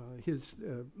his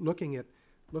looking at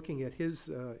his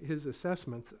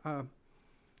assessments.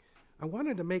 I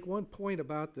wanted to make one point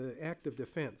about the act of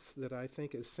defense that I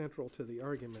think is central to the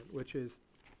argument, which is,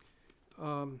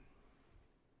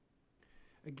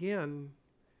 again,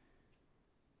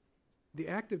 the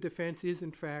act of defense is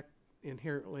in fact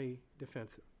inherently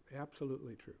defensive,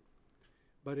 absolutely true.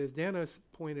 But as Dennis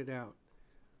pointed out,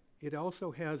 it also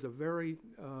has a very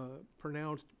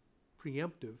pronounced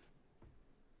preemptive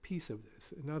piece of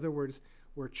this. In other words,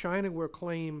 where China will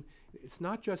claim it's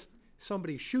not just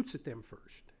somebody shoots at them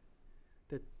first,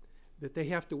 that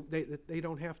they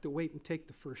don't have to wait and take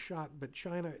the first shot, but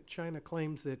China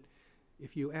claims that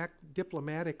if you act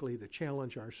diplomatically to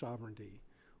challenge our sovereignty,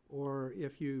 or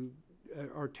if you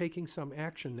are taking some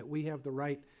action, that we have the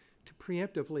right to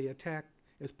preemptively attack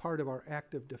as part of our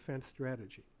active defense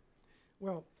strategy.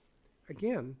 Well,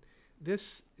 again,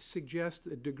 this suggests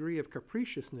a degree of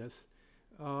capriciousness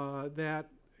that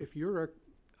if you're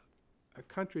a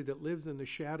country that lives in the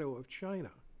shadow of China,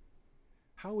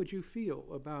 how would you feel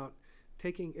about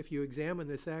if you examine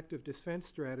this active defense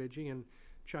strategy and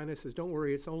China says, don't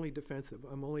worry, it's only defensive,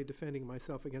 I'm only defending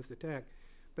myself against attack,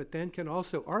 but then can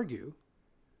also argue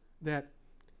that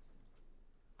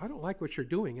I don't like what you're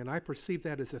doing and I perceive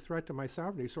that as a threat to my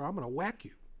sovereignty, so I'm going to whack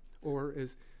you. Or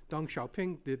as Deng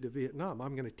Xiaoping did to Vietnam,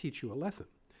 I'm going to teach you a lesson.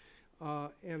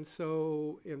 And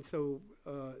so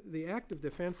the act of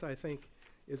defense, I think,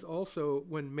 is also,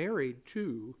 when married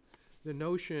to the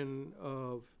notion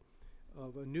of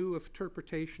a new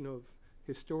interpretation of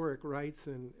historic rights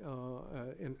and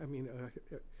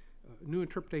new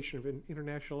interpretation of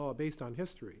international law based on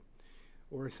history,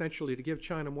 or essentially to give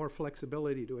China more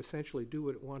flexibility to essentially do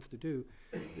what it wants to do.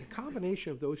 The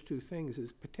combination of those two things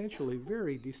is potentially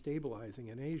very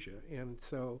destabilizing in Asia. And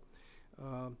so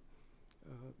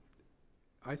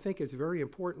I think it's very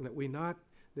important that we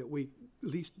at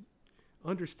least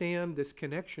understand this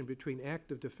connection between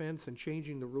active defense and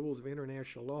changing the rules of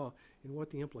international law and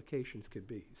what the implications could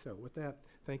be. So with that,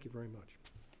 thank you very much.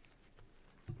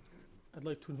 I'd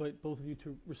like to invite both of you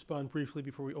to respond briefly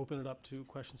before we open it up to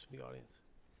questions from the audience.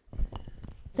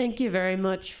 Thank you very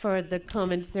much for the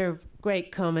comments. They're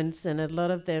great comments, and a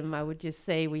lot of them, I would just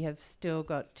say, we have still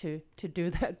got to do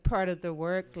that part of the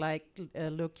work, like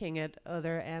looking at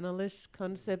other analysts'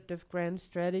 concept of grand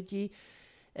strategy.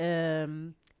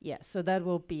 Yeah, so that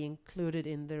will be included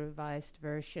in the revised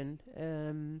version.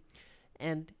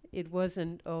 And it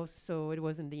wasn't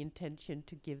the intention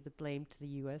to give the blame to the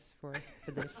U.S. for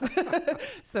this.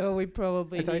 So we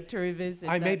probably need to revisit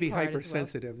that. I may be part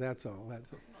hypersensitive, that's all.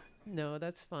 No,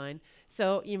 that's fine.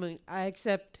 So, I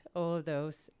accept all of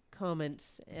those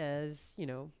comments as,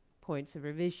 points of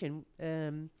revision.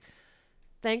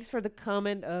 Thanks for the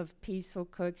comment of peaceful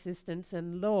coexistence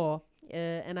and law.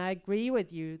 And I agree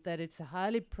with you that it's a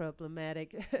highly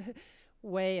problematic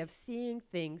way of seeing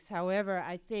things. However,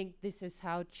 I think this is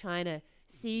how China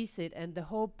sees it. And the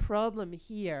whole problem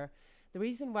here, the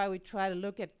reason why we try to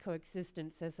look at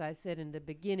coexistence, as I said in the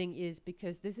beginning, is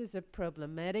because this is a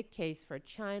problematic case for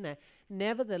China.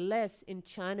 Nevertheless, in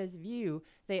China's view,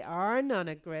 they are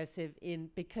non-aggressive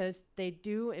because they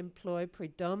do employ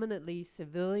predominantly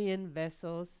civilian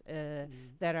vessels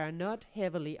that are not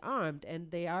heavily armed,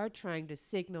 and they are trying to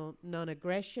signal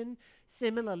non-aggression.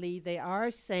 Similarly, they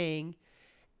are saying,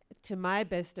 to my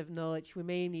best of knowledge, we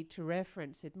may need to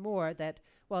reference it more, that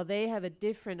while they have a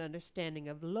different understanding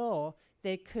of law,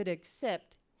 they could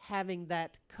accept having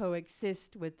that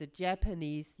coexist with the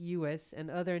Japanese, US, and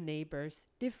other neighbors'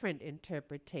 different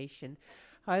interpretation.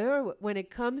 However, when it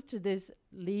comes to this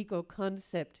legal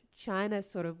concept, China's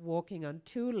sort of walking on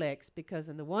two legs, because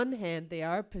on the one hand, they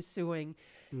are pursuing,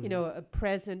 you know, a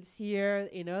presence here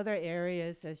in other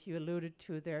areas, as you alluded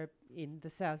to, they're in the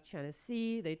South China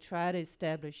Sea. They try to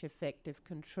establish effective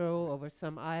control over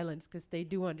some islands because they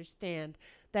do understand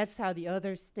that's how the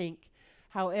others think.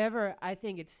 However, I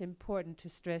think it's important to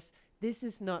stress this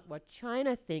is not what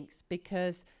China thinks,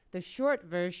 because the short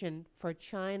version for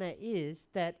China is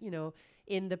that, you know,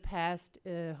 in the past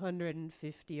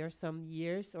 150 or some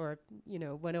years, or, you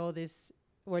know, when all this,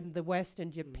 when the West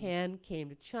and Japan came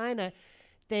to China,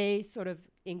 they sort of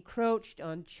encroached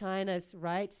on China's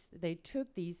rights. They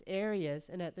took these areas,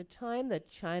 and at the time that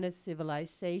China's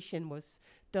civilization was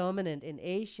dominant in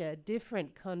Asia, a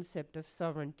different concept of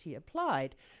sovereignty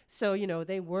applied. So, you know,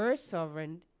 they were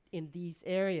sovereign in these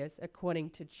areas according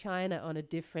to China on a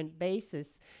different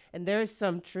basis. And there is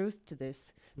some truth to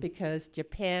this, because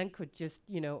Japan could just,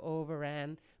 you know,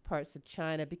 overran parts of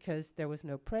China because there was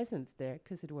no presence there,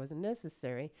 because it wasn't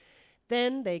necessary.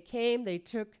 Then they came, they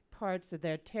took parts of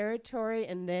their territory,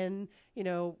 and then, you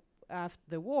know, after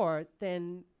the war,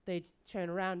 then they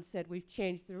turned around and said, we've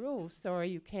changed the rules, sorry,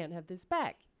 you can't have this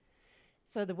back.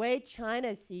 So the way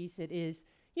China sees it is,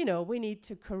 you know, we need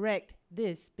to correct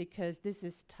this because this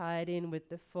is tied in with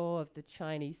the fall of the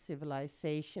Chinese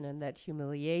civilization and that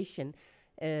humiliation.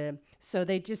 So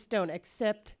they just don't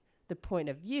accept the point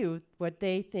of view. What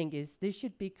they think is this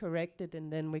should be corrected,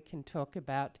 and then we can talk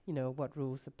about, you know, what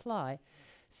rules apply.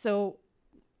 So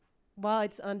while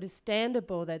it's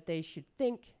understandable that they should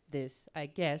think this, I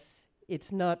guess,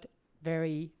 it's not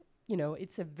very, you know,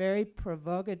 it's a very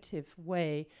provocative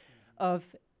way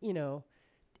of, you know,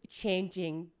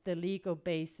 changing the legal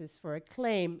basis for a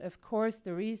claim. Of course,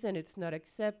 the reason it's not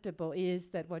acceptable is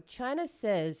that what China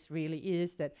says really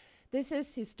is that this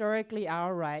is historically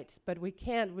our rights, but we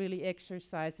can't really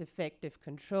exercise effective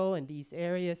control in these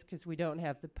areas because we don't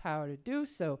have the power to do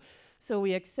so. So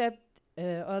we accept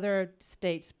other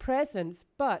states' presence,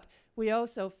 but we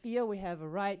also feel we have a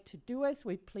right to do as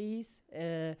we please,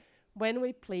 when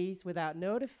we please, without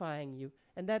notifying you.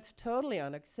 And that's totally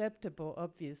unacceptable,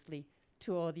 obviously,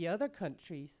 to all the other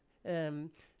countries.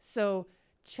 So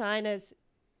China's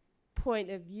point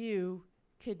of view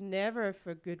could never,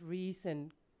 for good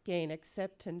reason, gain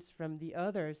acceptance from the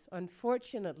others.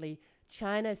 Unfortunately,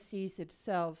 China sees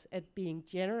itself as being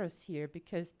generous here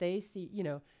because they see, you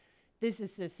know, this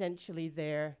is essentially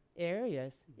their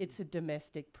areas. It's a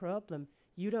domestic problem.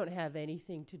 You don't have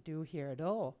anything to do here at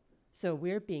all. So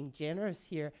we're being generous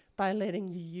here by letting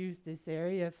you use this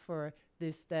area for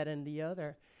this, that, and the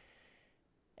other.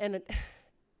 And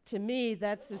to me,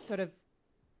 that's a sort of,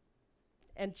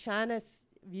 and China's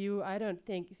view, I don't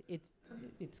think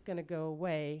it's going to go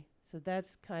away. So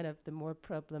that's kind of the more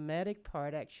problematic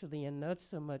part, actually, and not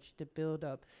so much the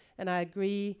build-up. And I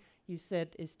agree, you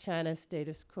said, is China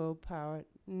status quo power?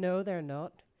 No, they're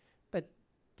not. But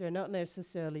they're not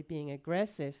necessarily being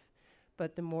aggressive.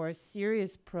 But the more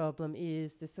serious problem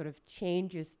is the sort of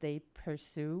changes they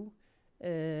pursue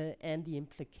and the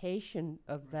implication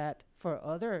of that for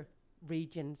other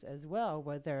regions as well,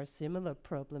 where there are similar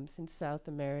problems in South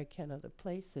America and other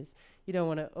places. You don't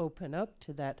want to open up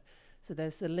to that. So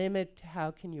there's a limit to how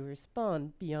can you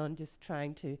respond beyond just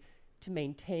trying to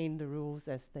maintain the rules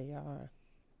as they are.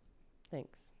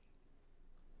 Thanks.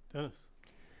 Dennis.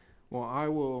 Well, I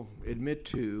will admit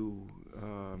to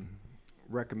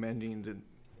recommending that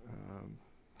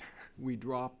we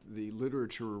drop the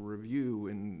literature review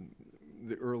in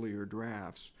the earlier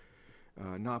drafts.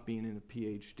 Not being in a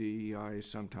PhD, I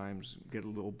sometimes get a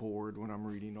little bored when I'm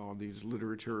reading all these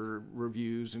literature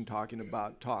reviews and talk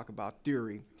about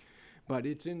theory. But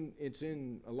it's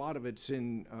in a lot of it's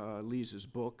in Lisa's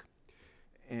book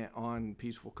on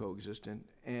peaceful coexistence,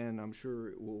 and I'm sure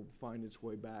it will find its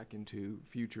way back into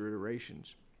future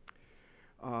iterations.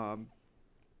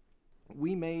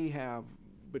 We may have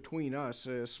between us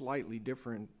a slightly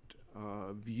different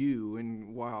view,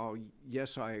 and while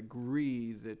yes, I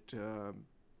agree that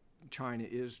China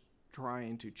is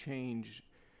trying to change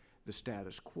the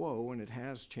status quo, and it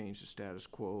has changed the status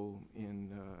quo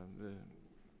in the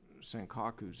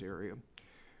Senkaku's area.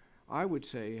 I would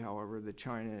say, however, that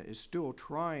China is still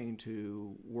trying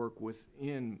to work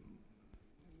within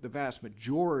the vast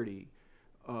majority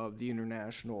of the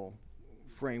international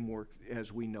framework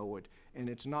as we know it, and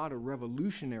it's not a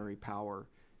revolutionary power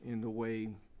in the way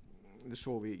the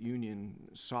Soviet Union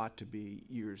sought to be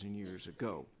years and years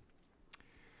ago.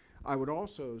 I would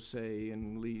also say,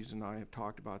 and Lise and I have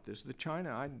talked about this, that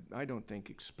China, I don't think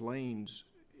explains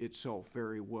itself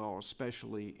very well,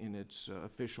 especially in its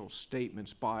official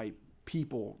statements by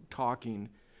people talking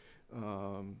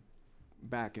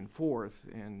back and forth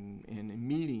and in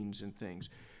meetings and things.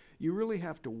 You really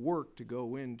have to work to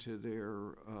go into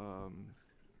their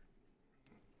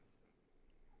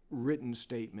written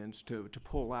statements to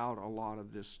pull out a lot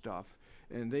of this stuff.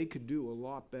 And they could do a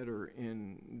lot better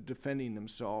in defending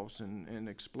themselves and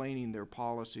explaining their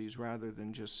policies rather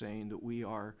than just saying that we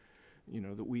are,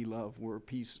 that we're a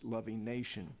peace-loving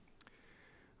nation.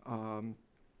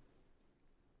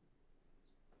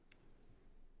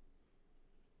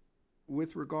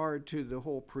 With regard to the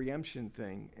whole preemption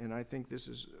thing, and I think this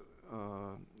is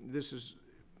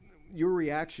your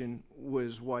reaction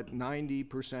was what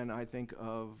 90%, I think,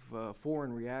 of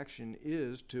foreign reaction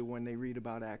is to when they read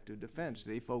about active defense.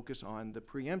 They focus on the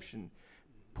preemption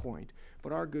point.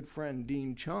 But our good friend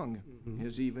Dean Chung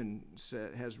has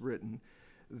written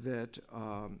that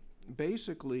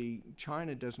basically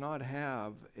China does not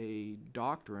have a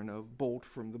doctrine of bolt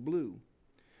from the blue.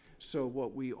 So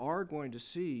what we are going to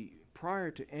see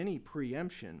prior to any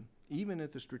preemption, even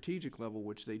at the strategic level,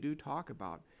 which they do talk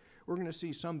about, we're going to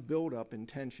see some build-up in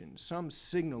tension, some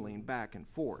signaling back and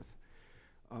forth.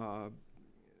 To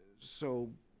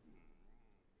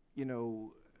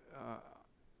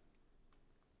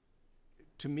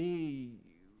me,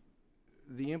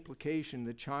 the implication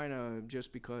that China,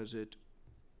 just because it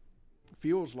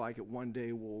feels like it one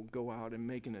day will go out and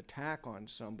make an attack on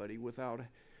somebody without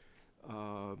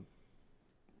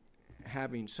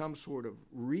having some sort of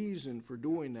reason for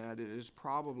doing that, is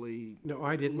probably No,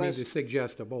 I didn't mean to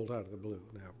suggest a bolt out of the blue.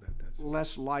 No, that's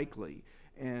less likely.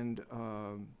 And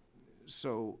the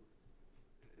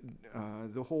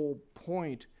whole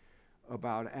point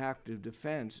about active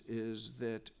defense is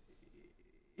that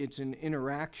it's an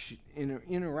interaction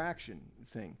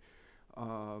thing.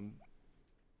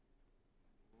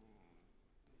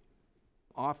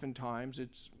 Oftentimes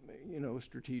it's a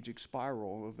strategic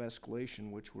spiral of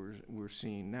escalation, which we're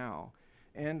seeing now.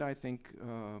 And I think,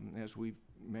 as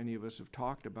many of us have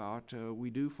talked about, we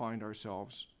do find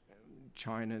ourselves,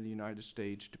 China, the United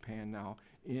States, Japan now,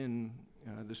 in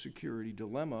the security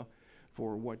dilemma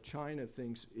for what China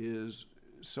thinks is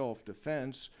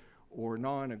self-defense or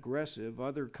non-aggressive.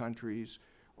 Other countries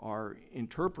are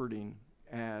interpreting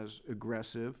as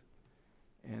aggressive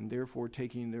and therefore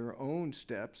taking their own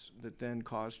steps that then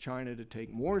cause China to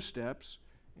take more steps,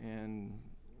 and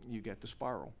you get the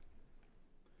spiral.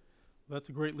 That's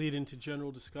a great lead into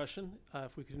general discussion.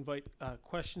 If we could invite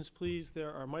questions, please.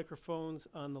 There are microphones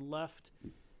on the left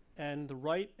and the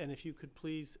right, and if you could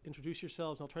please introduce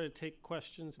yourselves. I'll try to take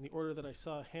questions in the order that I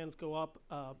saw hands go up.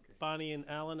 Bonnie and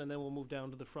Alan, and then we'll move down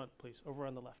to the front, please, over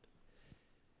on the left.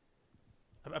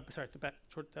 I'm sorry, at the back,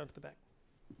 down to the back.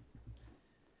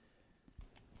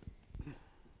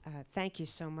 Thank you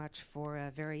so much for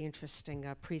a very interesting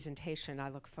presentation. I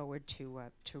look forward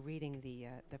to reading the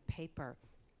paper.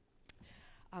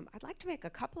 I'd like to make a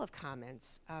couple of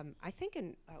comments. I think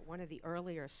in one of the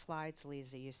earlier slides,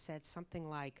 Lisa, you said something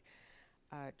like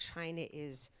China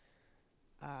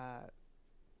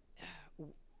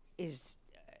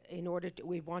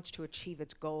wants to achieve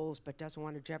its goals, but doesn't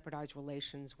want to jeopardize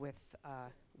relations with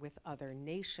other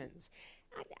nations.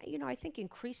 I think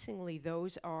increasingly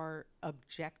those are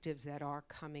objectives that are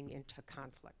coming into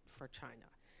conflict for China.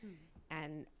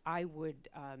 And I would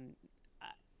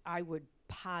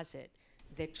posit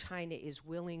that China is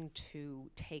willing to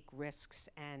take risks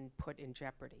and put in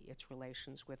jeopardy its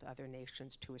relations with other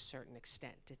nations to a certain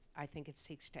extent. I think it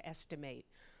seeks to estimate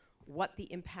what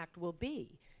the impact will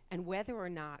be and whether or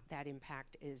not that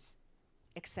impact is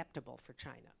acceptable for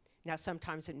China. Now,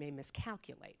 sometimes it may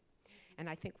miscalculate. And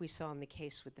I think we saw in the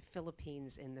case with the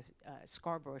Philippines in the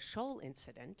Scarborough Shoal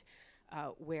incident,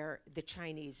 where the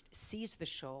Chinese seized the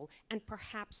shoal and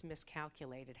perhaps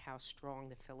miscalculated how strong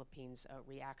the Philippines'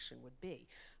 reaction would be.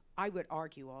 I would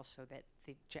argue also that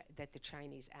the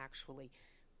Chinese actually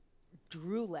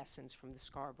drew lessons from the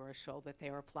Scarborough Shoal that they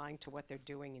are applying to what they're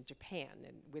doing in Japan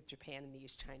and with Japan in the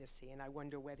East China Sea. And I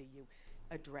wonder whether you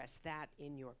address that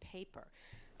in your paper.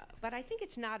 But I think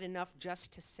it's not enough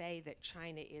just to say that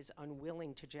China is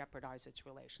unwilling to jeopardize its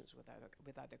relations with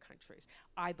other countries.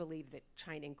 I believe that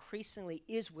China increasingly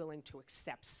is willing to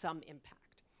accept some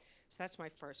impact. So that's my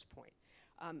first point.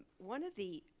 One of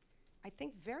the, I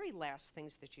think, very last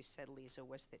things that you said, Lisa,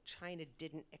 was that China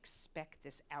didn't expect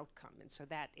this outcome. And so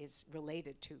that is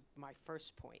related to my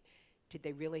first point. Did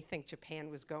they really think Japan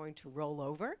was going to roll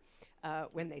over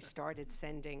when they started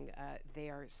sending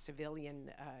their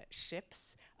civilian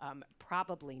ships?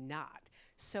 Probably not.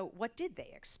 So what did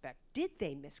they expect? Did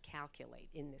they miscalculate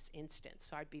in this instance?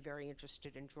 So I'd be very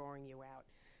interested in drawing you out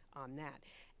on that.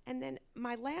 And then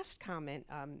my last comment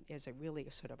is really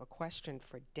a sort of a question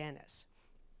for Dennis.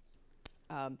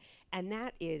 And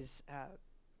that is,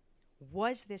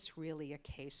 was this really a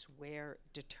case where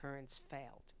deterrence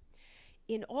failed?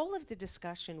 In all of the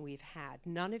discussion we've had,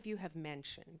 none of you have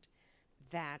mentioned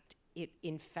that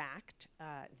in fact,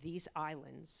 these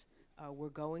islands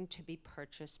were going to be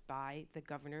purchased by the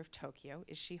governor of Tokyo,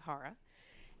 Ishihara,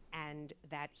 and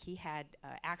that he had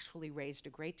actually raised a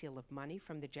great deal of money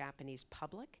from the Japanese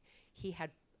public. He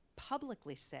had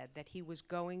publicly said that he was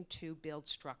going to build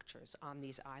structures on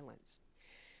these islands.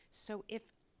 So if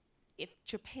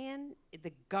Japan,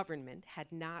 the government, had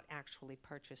not actually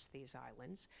purchased these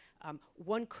islands,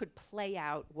 one could play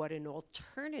out what an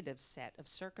alternative set of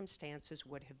circumstances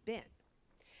would have been.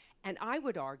 And I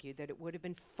would argue that it would have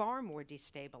been far more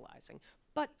destabilizing.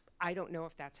 But I don't know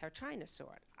if that's how China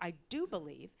saw it. I do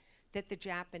believe that the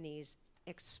Japanese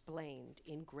explained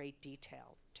in great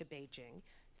detail to Beijing.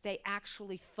 They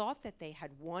actually thought that they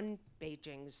had won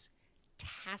Beijing's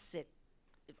tacit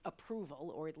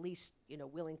approval, or at least,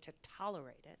 willing to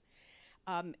tolerate it.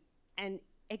 And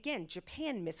again,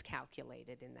 Japan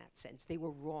miscalculated in that sense. They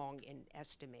were wrong in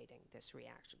estimating this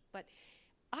reaction. But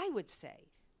I would say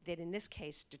that in this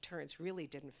case, deterrence really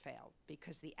didn't fail,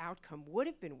 because the outcome would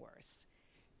have been worse.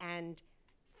 And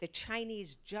the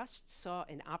Chinese just saw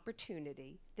an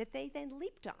opportunity that they then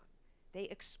leaped on. They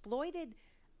exploited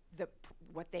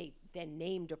what they then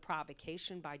named a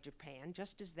provocation by Japan,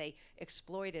 just as they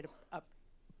exploited a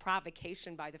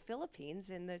provocation by the Philippines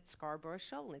in the Scarborough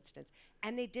Shoal instance.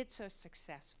 And they did so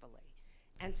successfully.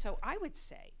 And so I would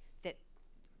say that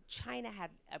China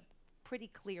had a pretty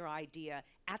clear idea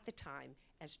at the time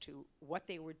as to what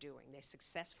they were doing. They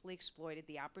successfully exploited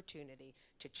the opportunity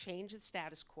to change the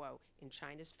status quo in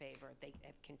China's favor. They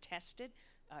have contested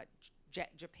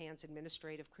Japan's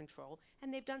administrative control,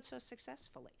 and they've done so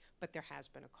successfully. But there has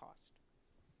been a cost.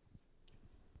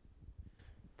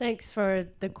 Thanks for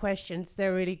the questions.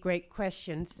 They're really great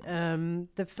questions.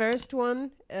 The first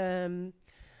one,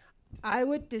 I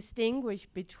would distinguish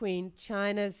between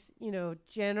China's,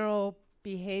 general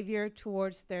behavior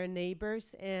towards their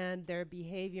neighbors and their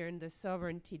behavior in the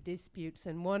sovereignty disputes.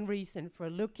 And one reason for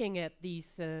looking at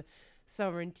these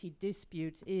sovereignty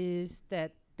disputes is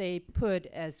that they put,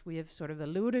 as we have sort of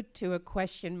alluded to, a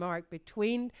question mark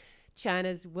between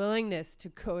China's willingness to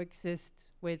coexist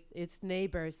with its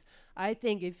neighbors. I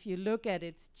think if you look at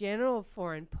its general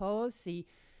foreign policy,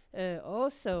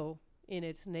 also in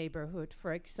its neighborhood,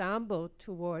 for example,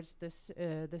 towards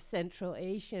the Central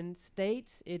Asian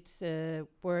states, its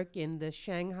work in the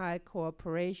Shanghai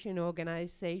Cooperation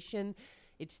Organization,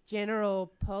 its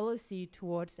general policy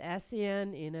towards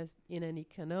ASEAN in an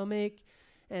economic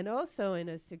and also in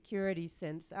a security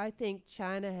sense, I think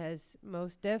China has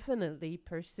most definitely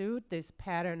pursued this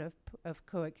pattern of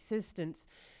coexistence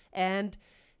and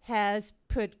has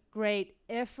put great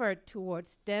effort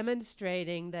towards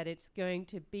demonstrating that it's going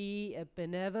to be a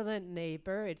benevolent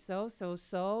neighbor. It's also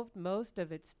solved most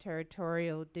of its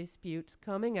territorial disputes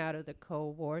coming out of the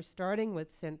Cold War, starting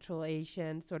with Central Asia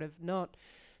and sort of not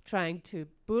trying to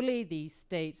bully these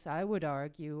states, I would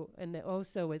argue, and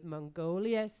also with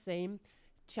Mongolia, same.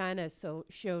 China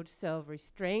showed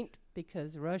self-restraint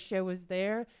because Russia was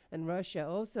there, and Russia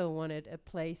also wanted a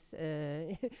place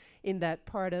in that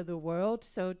part of the world.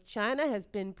 So China has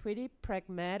been pretty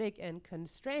pragmatic and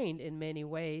constrained in many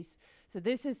ways. So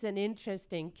this is an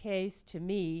interesting case to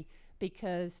me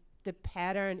because the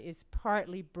pattern is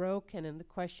partly broken, and the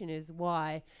question is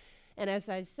why. And as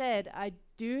I said, I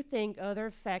do think other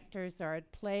factors are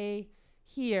at play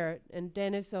here, and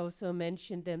Dennis also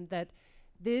mentioned them, that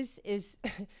this is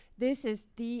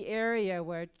the area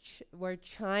where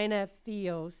China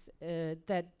feels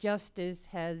that justice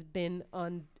has been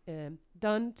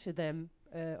done to them.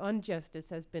 Injustice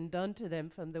has been done to them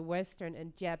from the Western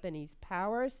and Japanese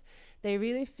powers. They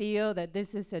really feel that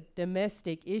this is a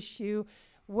domestic issue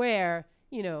where,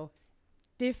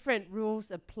 different rules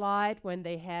applied when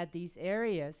they had these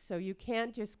areas. So you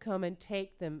can't just come and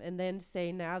take them and then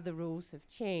say now the rules have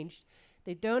changed.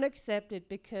 They don't accept it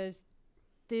because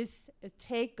this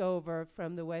takeover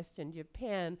from the West and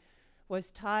Japan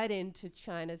was tied into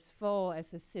China's fall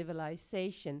as a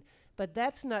civilization. But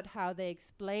that's not how they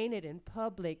explain it in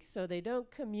public, so they don't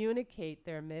communicate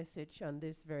their message on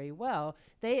this very well.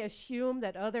 They assume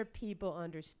that other people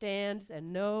understands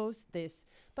and knows this,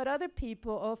 but other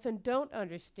people often don't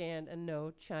understand and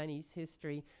know Chinese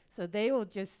history. So they will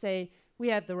just say, we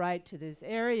have the right to this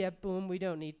area, boom, we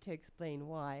don't need to explain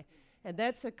why. And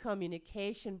that's a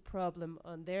communication problem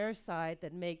on their side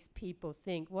that makes people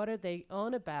think, what are they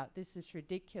on about? This is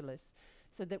ridiculous.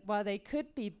 So that while they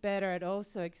could be better at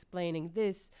also explaining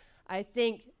this, I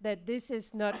think that this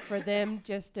is not for them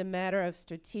just a matter of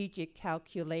strategic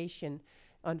calculation,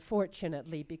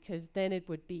 unfortunately, because then it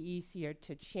would be easier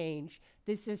to change.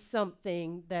 This is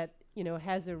something that, you know,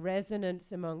 has a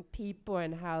resonance among people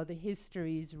and how the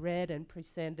history is read and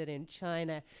presented in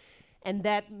China. And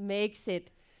that makes it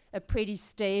a pretty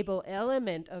stable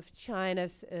element of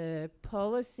China's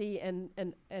policy and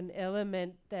an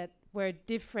element that where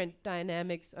different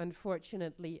dynamics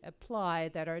unfortunately apply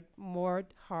that are more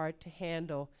hard to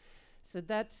handle. So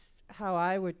that's how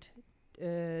I would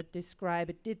describe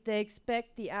it. Did they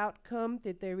expect the outcome?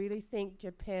 Did they really think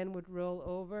Japan would roll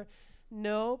over?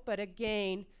 No, but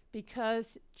again,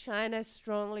 because China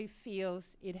strongly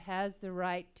feels it has the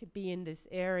right to be in this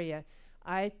area,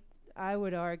 I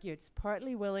would argue it's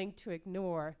partly willing to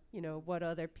ignore, you know, what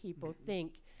other people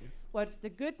think. What's the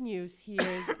good news here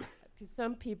is, because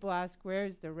some people ask,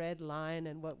 where's the red line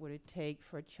and what would it take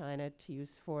for China to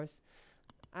use force?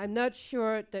 I'm not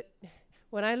sure that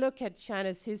when I look at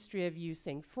China's history of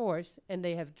using force, and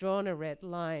they have drawn a red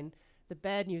line, the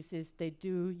bad news is they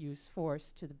do use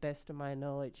force to the best of my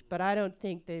knowledge. But I don't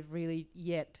think they've really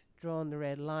yet drawn the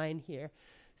red line here.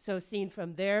 So seen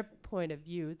from their point of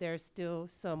view, they're still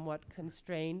somewhat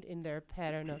constrained in their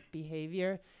pattern of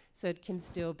behavior, so it can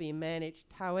still be managed.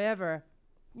 However,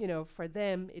 you know, for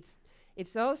them,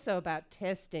 it's also about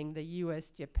testing the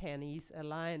U.S.-Japanese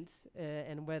alliance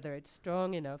and whether it's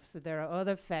strong enough. So there are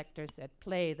other factors at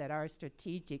play that are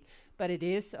strategic, but it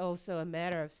is also a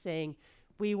matter of saying,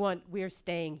 we're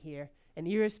staying here, and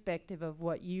irrespective of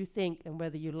what you think and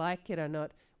whether you like it or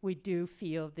not, we do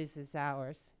feel this is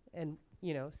ours. And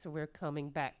you know, so we're coming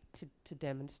back to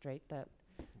demonstrate that.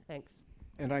 Thanks.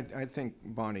 And I think,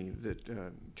 Bonnie, that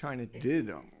China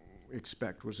did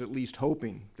expect, was at least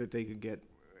hoping that they could get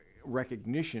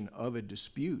recognition of a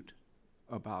dispute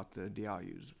about the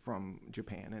Diaoyus from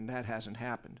Japan, and that hasn't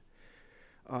happened.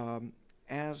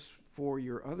 As for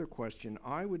your other question,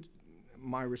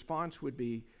 my response would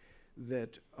be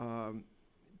that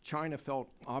China felt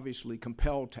obviously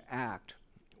compelled to act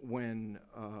when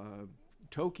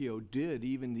Tokyo did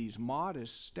even these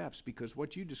modest steps, because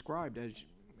what you described,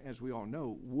 as we all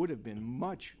know, would have been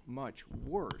much, much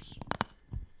worse,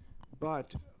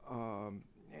 but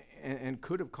and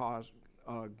could have caused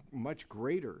a much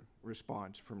greater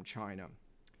response from China.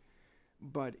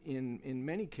 But in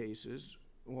many cases,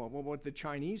 well, what the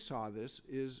Chinese saw this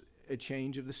is a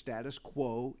change of the status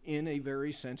quo in a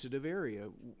very sensitive area.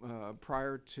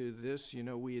 Prior to this, you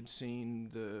know, we had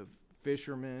seen the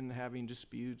fishermen having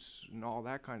disputes and all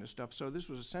that kind of stuff. So this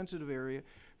was a sensitive area.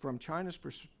 From China's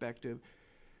perspective,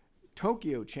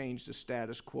 Tokyo changed the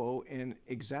status quo and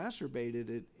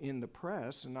exacerbated it in the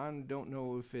press. And I don't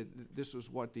know if this was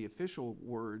what the official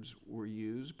words were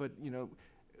used, but, you know,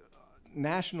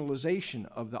 nationalization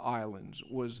of the islands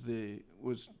was That's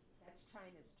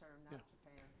China's term, not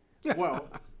Japan. well,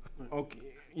 okay,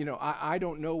 you know, I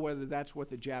don't know whether that's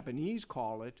what the Japanese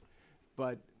call it,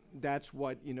 but that's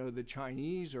what, you know, the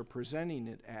Chinese are presenting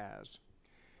it as.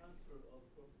 Transfer of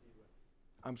property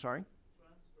rights. I'm sorry?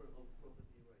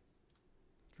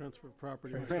 Transfer of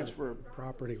property. Transfer.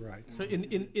 Property rights. So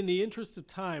in the interest of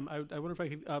time, I wonder if I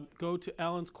could go to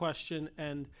Alan's question,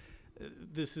 and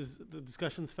the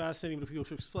discussion's fascinating, but if you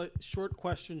go for short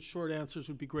questions, short answers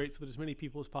would be great, so that as many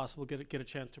people as possible get a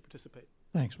chance to participate.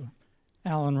 Thanks, Will.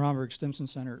 Alan Romberg, Stimson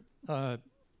Center.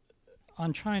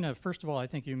 On China, first of all, I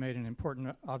think you made an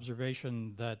important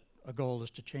observation that a goal is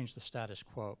to change the status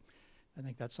quo. I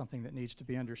think that's something that needs to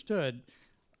be understood.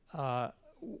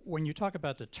 When you talk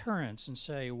about deterrence and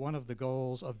say one of the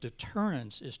goals of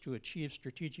deterrence is to achieve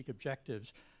strategic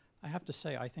objectives, I have to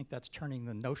say I think that's turning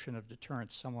the notion of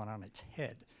deterrence somewhat on its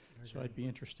head. So I'd be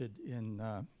interested in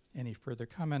any further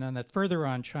comment on that. Further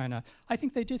on China, I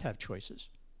think they did have choices.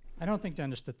 I don't think,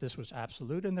 Dennis, that this was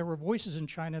absolute, and there were voices in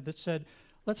China that said,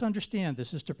 let's understand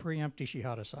this is to preempt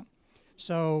Ishihara-san.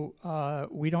 So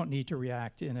we don't need to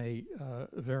react in a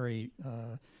very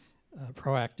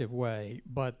proactive way,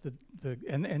 but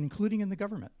and including in the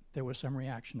government, there was some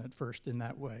reaction at first in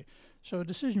that way. So a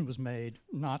decision was made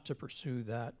not to pursue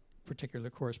that particular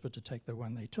course, but to take the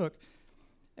one they took.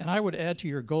 And I would add to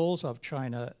your goals of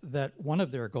China that one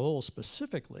of their goals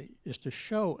specifically is to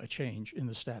show a change in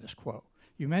the status quo.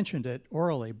 You mentioned it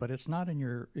orally, but it's not in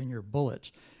your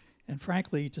bullets. And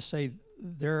frankly, to say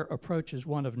their approach is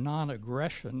one of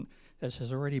non-aggression as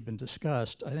has already been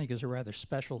discussed, I think is a rather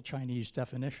special Chinese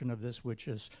definition of this, which,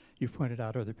 as you've pointed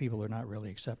out, other people are not really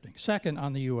accepting. Second,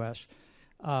 on the U.S.,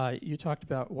 you talked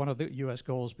about one of the U.S.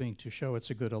 goals being to show it's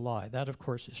a good ally. That, of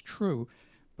course, is true,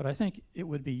 but I think it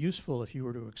would be useful if you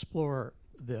were to explore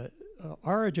the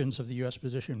origins of the U.S.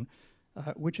 position,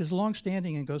 which is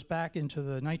longstanding and goes back into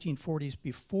the 1940s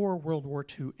before World War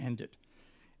II ended.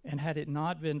 And had it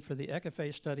not been for the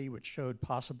ECAFE study, which showed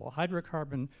possible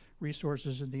hydrocarbon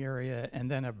resources in the area, and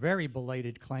then a very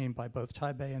belated claim by both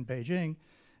Taipei and Beijing,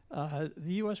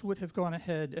 the U.S. would have gone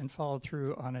ahead and followed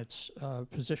through on its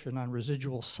position on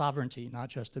residual sovereignty, not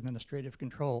just administrative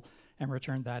control, and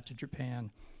returned that to Japan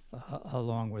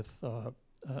along with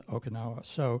Okinawa.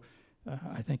 So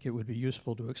I think it would be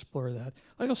useful to explore that.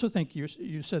 I also think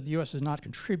you said the U.S. has not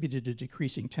contributed to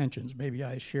decreasing tensions. Maybe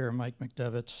I share Mike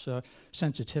McDevitt's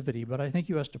sensitivity, but I think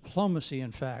U.S. diplomacy,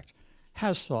 in fact,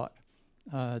 has sought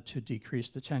to decrease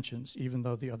the tensions, even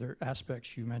though the other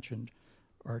aspects you mentioned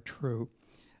are true.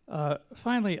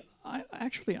 Finally,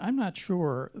 I'm not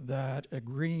sure that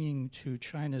agreeing to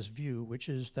China's view, which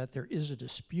is that there is a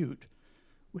dispute,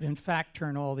 would in fact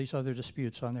turn all these other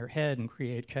disputes on their head and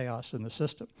create chaos in the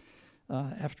system.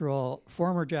 After all,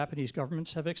 former Japanese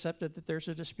governments have accepted that there's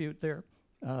a dispute there.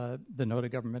 The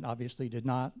Noda government obviously did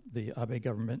not. The Abe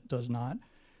government does not.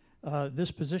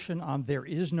 This position on there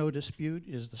is no dispute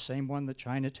is the same one that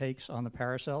China takes on the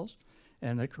Paracels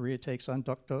and that Korea takes on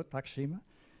Dokdo Takshima.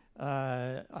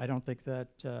 I don't think that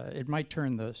it might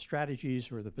turn the strategies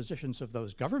or the positions of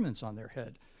those governments on their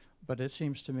head, but it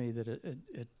seems to me that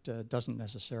it doesn't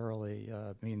necessarily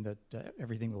mean that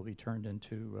everything will be turned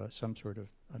into some sort of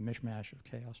a mishmash of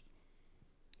chaos.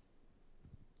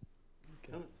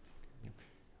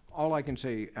 All I can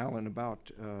say, Alan,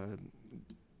 about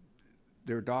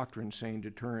their doctrine saying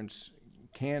deterrence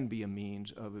can be a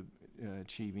means of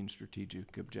achieving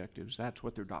strategic objectives, that's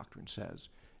what their doctrine says.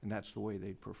 And that's the way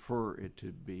they prefer it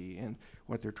to be. And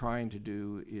what they're trying to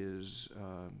do is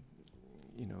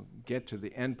get to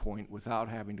the end point without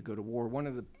having to go to war. One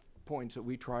of the points that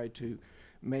we try to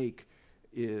make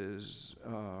is,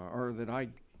 or that I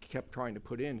kept trying to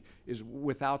put in, is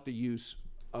without the use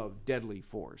of deadly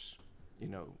force.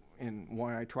 And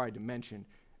why I tried to mention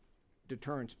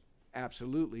deterrence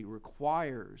absolutely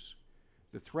requires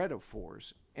the threat of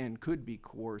force and could be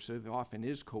coercive, often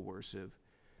is coercive,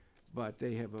 but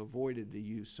they have avoided the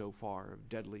use so far of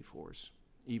deadly force,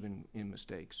 even in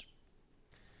mistakes.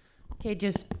 Okay,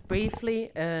 just briefly,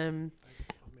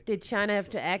 did China have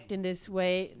to act in this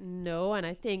way? No, and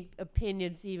I think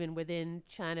opinions even within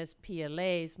China's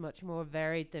PLA is much more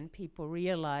varied than people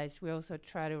realize. We also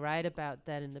try to write about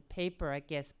that in the paper, I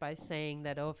guess, by saying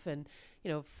that often,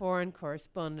 foreign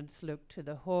correspondents look to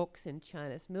the hawks in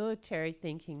China's military,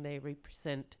 thinking they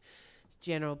represent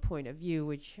general point of view,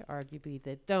 which arguably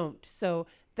they don't. So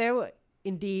there were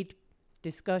indeed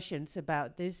discussions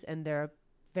about this, and there are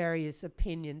various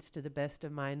opinions to the best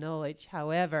of my knowledge.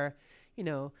 However,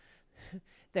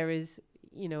 there is,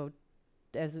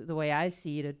 as the way I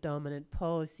see it, a dominant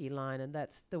policy line, and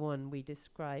that's the one we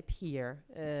describe here,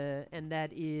 and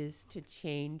that is to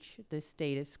change the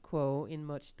status quo in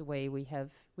much the way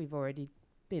we've already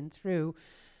been through.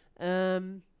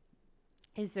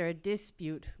 Is there a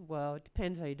dispute? Well, it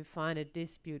depends how you define a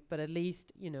dispute, but at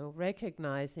least,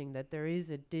 recognizing that there is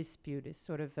a dispute is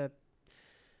sort of a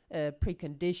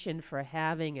precondition for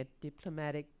having a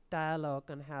diplomatic dialogue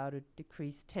on how to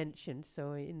decrease tension.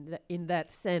 So in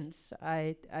that sense,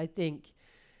 I think,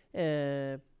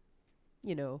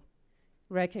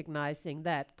 recognizing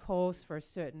that calls for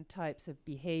certain types of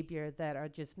behavior that are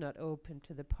just not open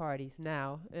to the parties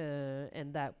now,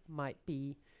 and that might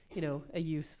be, a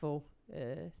useful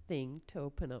thing to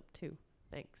open up to.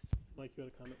 Thanks. Mike, you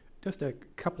had a comment? Just a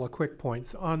couple of quick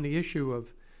points on the issue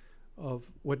of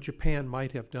what Japan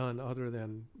might have done other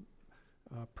than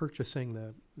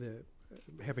purchasing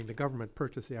having the government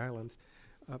purchase the islands.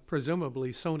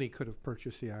 Presumably, Sony could have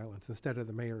purchased the islands instead of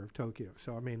the mayor of Tokyo.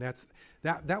 So, I mean,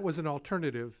 that was an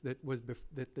alternative that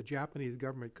that the Japanese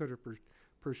government could have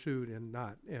pursued and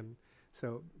not. And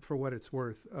so, for what it's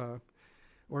worth,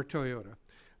 or Toyota.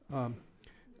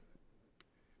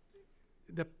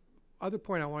 The other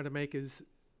point I want to make is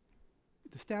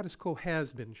the status quo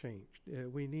has been changed.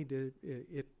 We need to,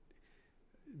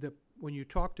 when you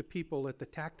talk to people at the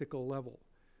tactical level,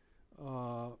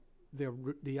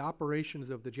 the operations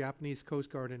of the Japanese Coast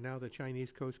Guard and now the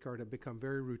Chinese Coast Guard have become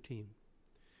very routine.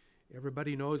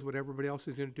 Everybody knows what everybody else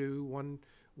is going to do.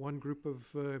 One group of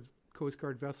Coast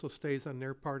Guard vessels stays on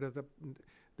their part of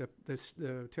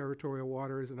the territorial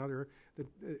waters, and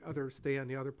others stay on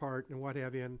the other part, and what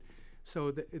have you. And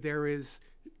So there is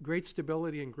great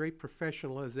stability and great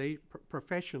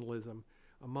professionalism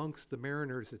amongst the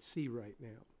mariners at sea right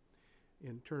now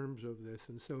in terms of this.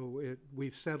 And so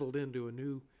we've settled into a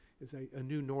new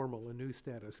normal, a new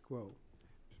status quo.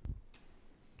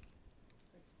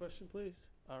 Next question, please.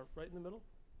 Right in the middle.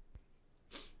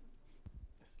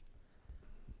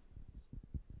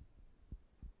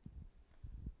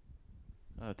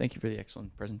 Thank you for the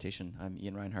excellent presentation. I'm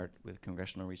Ian Reinhardt with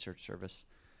Congressional Research Service.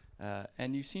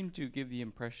 And you seem to give the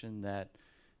impression that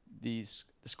this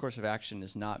course of action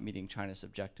is not meeting China's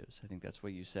objectives. I think that's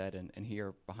what you said. And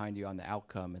here behind you on the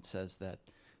outcome, it says that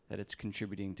it's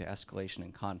contributing to escalation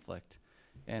and conflict.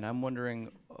 And I'm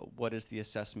wondering, what is the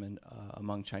assessment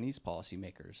among Chinese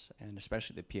policymakers, and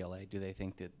especially the PLA? Do they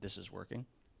think that this is working?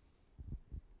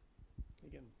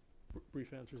 Again,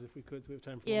 brief answers if we could, so we have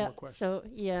time for one more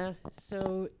question.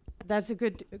 So that's a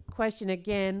good question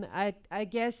again. I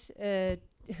guess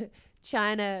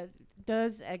China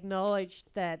does acknowledge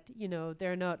that, you know,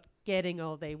 they're not getting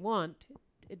all they want.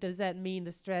 Does that mean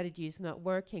the strategy is not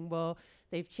working? Well,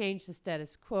 they've changed the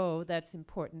status quo. That's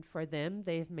important for them.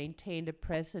 They've maintained a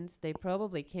presence. They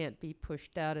probably can't be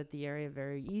pushed out of the area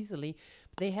very easily.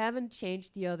 But they haven't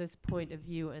changed the other's point of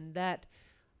view, and that,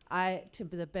 to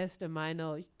the best of my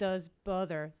knowledge, does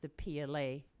bother the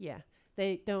PLA. Yeah.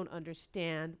 They don't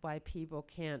understand why people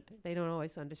can't, they don't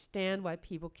always understand why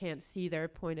people can't see their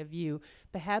point of view,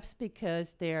 perhaps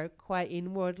because they're quite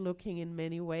inward looking in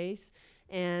many ways,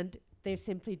 and they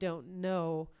simply don't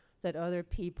know that other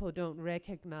people don't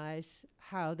recognize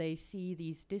how they see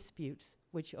these disputes,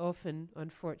 which often,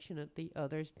 unfortunately,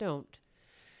 others don't.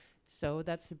 So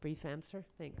that's a brief answer.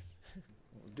 Thanks.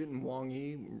 Didn't Wang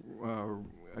Yi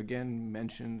again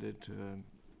mention that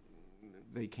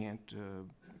they can't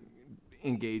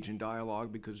engage in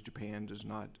dialogue because Japan does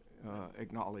not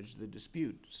acknowledge the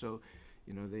dispute? So,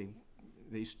 you know,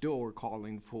 they still are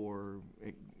calling for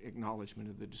acknowledgement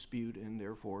of the dispute, and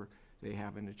therefore they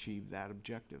haven't achieved that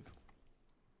objective.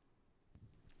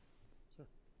 Sir.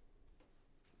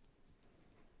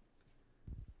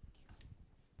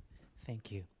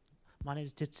 Thank you. My name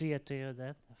is Tetsuya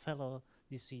Toyoda, a fellow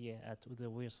this year at the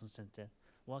Wilson Center,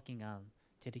 working on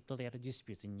territorial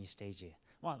disputes in East Asia.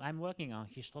 Well, I'm working on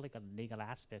historical and legal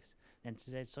aspects, and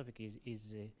today's topic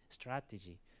is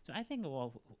strategy. So I think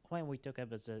when we talk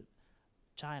about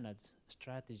China's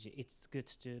strategy, it's good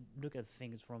to look at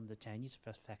things from the Chinese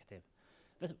perspective.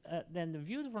 But then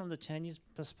viewed from the Chinese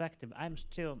perspective, I'm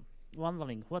still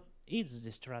wondering, what is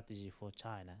the strategy for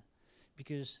China?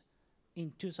 Because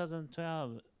in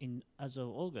 2012, as of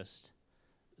August,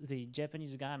 the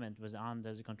Japanese government was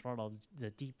under the control of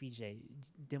the DPJ,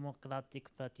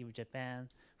 Democratic Party of Japan,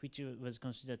 which was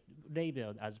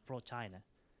labeled as pro-China,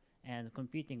 and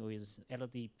competing with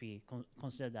LDP,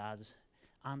 considered as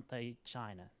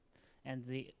anti-China. And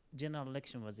the general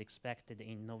election was expected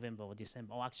in November or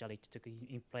December, or actually it took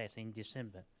in place in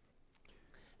December.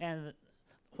 And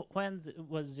when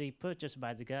was the purchase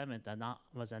by the government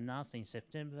was announced in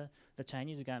September, the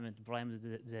Chinese government blamed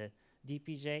the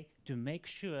DPJ to make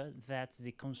sure that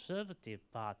the conservative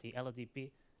party,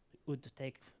 LDP, would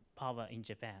take power in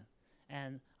Japan.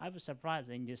 And I was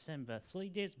surprised in December, 3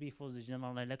 days before the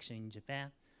general election in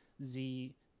Japan,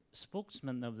 the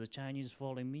spokesman of the Chinese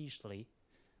Foreign Ministry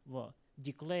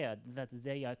declared that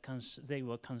they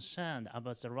were concerned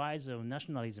about the rise of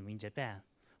nationalism in Japan,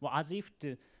 well, as if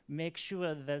to make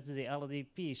sure that the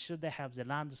LDP should have the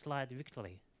landslide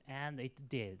victory, and it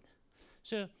did.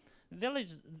 So that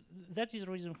is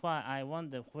the reason why I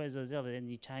wonder whether there is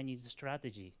any Chinese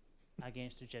strategy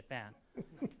against Japan.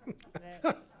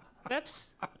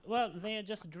 Perhaps, well, they are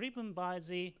just driven by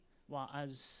the, well,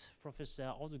 as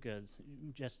Professor Odegaard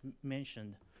just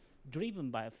mentioned, driven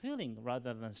by a feeling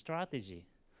rather than strategy.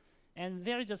 And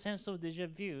there is a sense of deja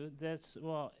vu that,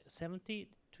 well,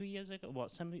 72 years ago,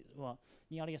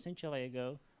 nearly a century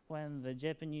ago, when the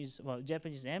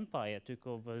Japanese Empire took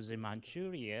over the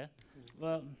Manchuria,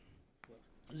 well,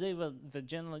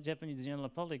 the Japanese general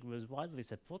public was widely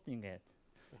supporting it.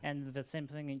 And the same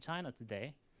thing in China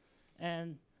today.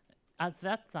 And at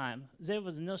that time, there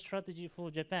was no strategy for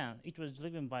Japan. It was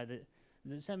driven by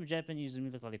the same Japanese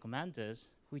military commanders,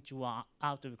 which were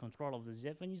out of control of the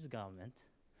Japanese government.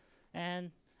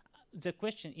 And the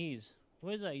question is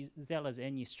whether there is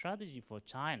any strategy for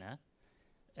China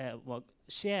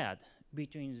shared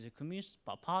between the Communist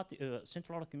Party,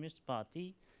 Central Communist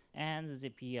Party, and the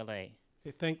PLA.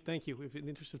 Okay, thank you. In the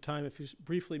interest of time, if you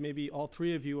briefly, maybe all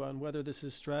three of you, on whether this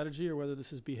is strategy or whether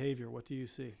this is behavior, what do you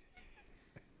see?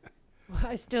 Well,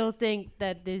 I still think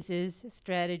that this is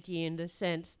strategy in the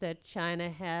sense that China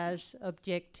has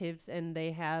objectives and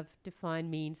they have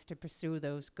defined means to pursue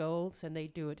those goals, and they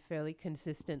do it fairly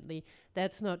consistently.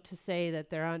 That's not to say that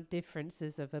there aren't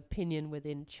differences of opinion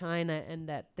within China and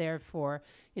that therefore,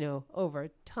 over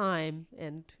time,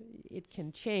 and it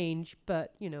can change,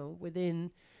 but,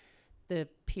 within the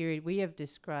period we have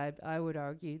described, I would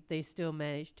argue they still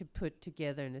managed to put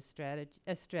together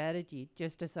a strategy,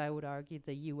 just as I would argue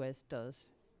the U.S. does.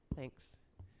 Thanks.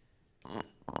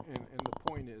 And the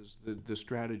point is that the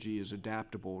strategy is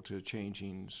adaptable to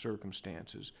changing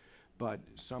circumstances. But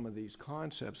some of these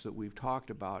concepts that we've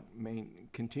talked about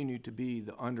continue to be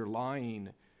the underlying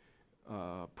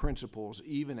principles,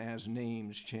 even as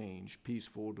names change,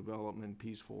 peaceful development,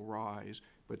 peaceful rise,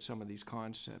 but some of these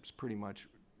concepts pretty much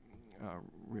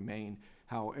remain.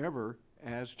 However,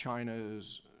 as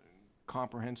China's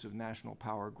comprehensive national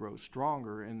power grows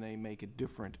stronger and they make a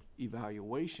different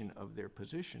evaluation of their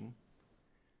position,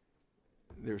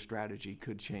 their strategy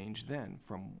could change then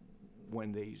from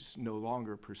when they no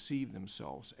longer perceive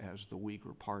themselves as the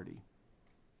weaker party.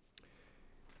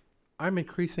 I'm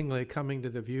increasingly coming to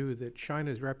the view that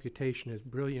China's reputation as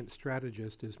brilliant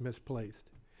strategist is misplaced,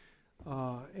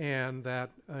 and that,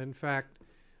 in fact,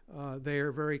 they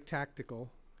are very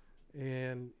tactical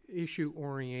and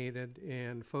issue-oriented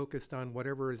and focused on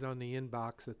whatever is on the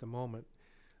inbox at the moment.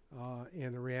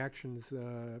 And the reactions,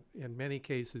 in many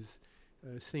cases,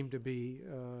 seem to be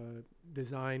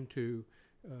designed to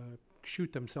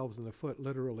shoot themselves in the foot,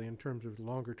 literally, in terms of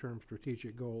longer-term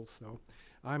strategic goals. So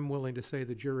I'm willing to say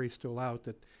the jury's still out,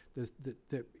 that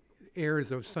the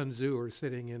heirs of Sun Tzu are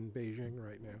sitting in Beijing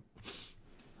right now.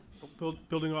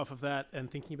 Building off of that and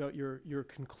thinking about your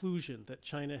conclusion that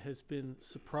China has been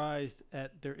surprised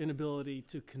at their inability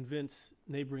to convince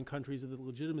neighboring countries of the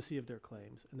legitimacy of their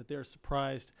claims, and that they're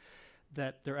surprised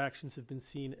that their actions have been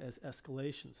seen as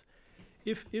escalations.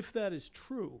 If that is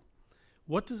true,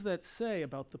 what does that say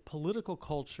about the political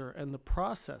culture and the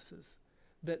processes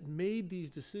that made these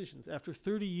decisions after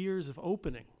 30 years of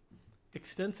opening,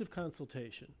 extensive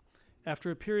consultation, after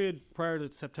a period prior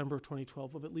to September of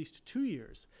 2012 of at least 2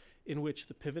 years, in which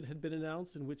the pivot had been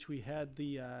announced, in which we had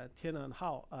the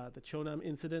Tiananhao, the Chonam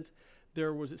incident?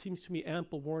 There was, it seems to me,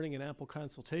 ample warning and ample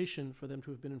consultation for them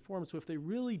to have been informed. So if they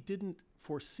really didn't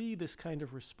foresee this kind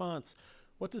of response,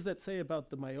 what does that say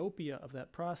about the myopia of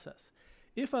that process?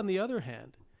 If, on the other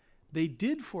hand, they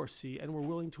did foresee and were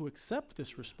willing to accept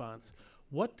this response,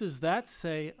 what does that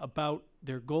say about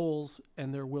their goals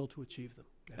and their will to achieve them?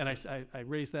 And I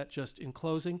raise that just in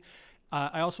closing.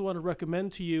 I also want to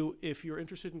recommend to you, if you're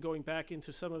interested in going back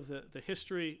into some of the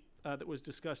history that was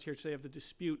discussed here today of the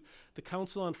dispute, the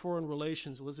Council on Foreign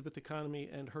Relations, Elizabeth Economy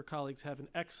and her colleagues have an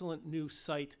excellent new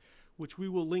site, which we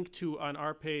will link to on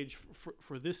our page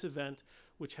for this event,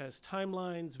 which has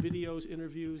timelines, videos,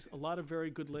 interviews, a lot of very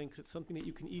good links. It's something that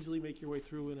you can easily make your way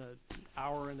through in an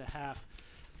hour and a half,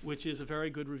 which is a very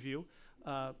good review.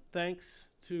 Thanks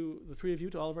to the three of you,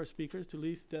 to all of our speakers, to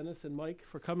Lise, Dennis, and Mike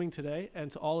for coming today,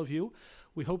 and to all of you.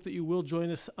 We hope that you will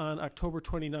join us on October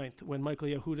 29th when Michael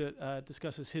Yehuda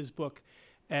discusses his book,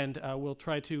 and we'll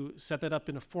try to set that up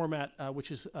in a format which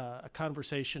is a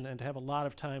conversation, and to have a lot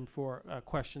of time for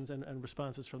questions and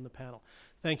responses from the panel.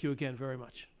 Thank you again very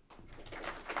much.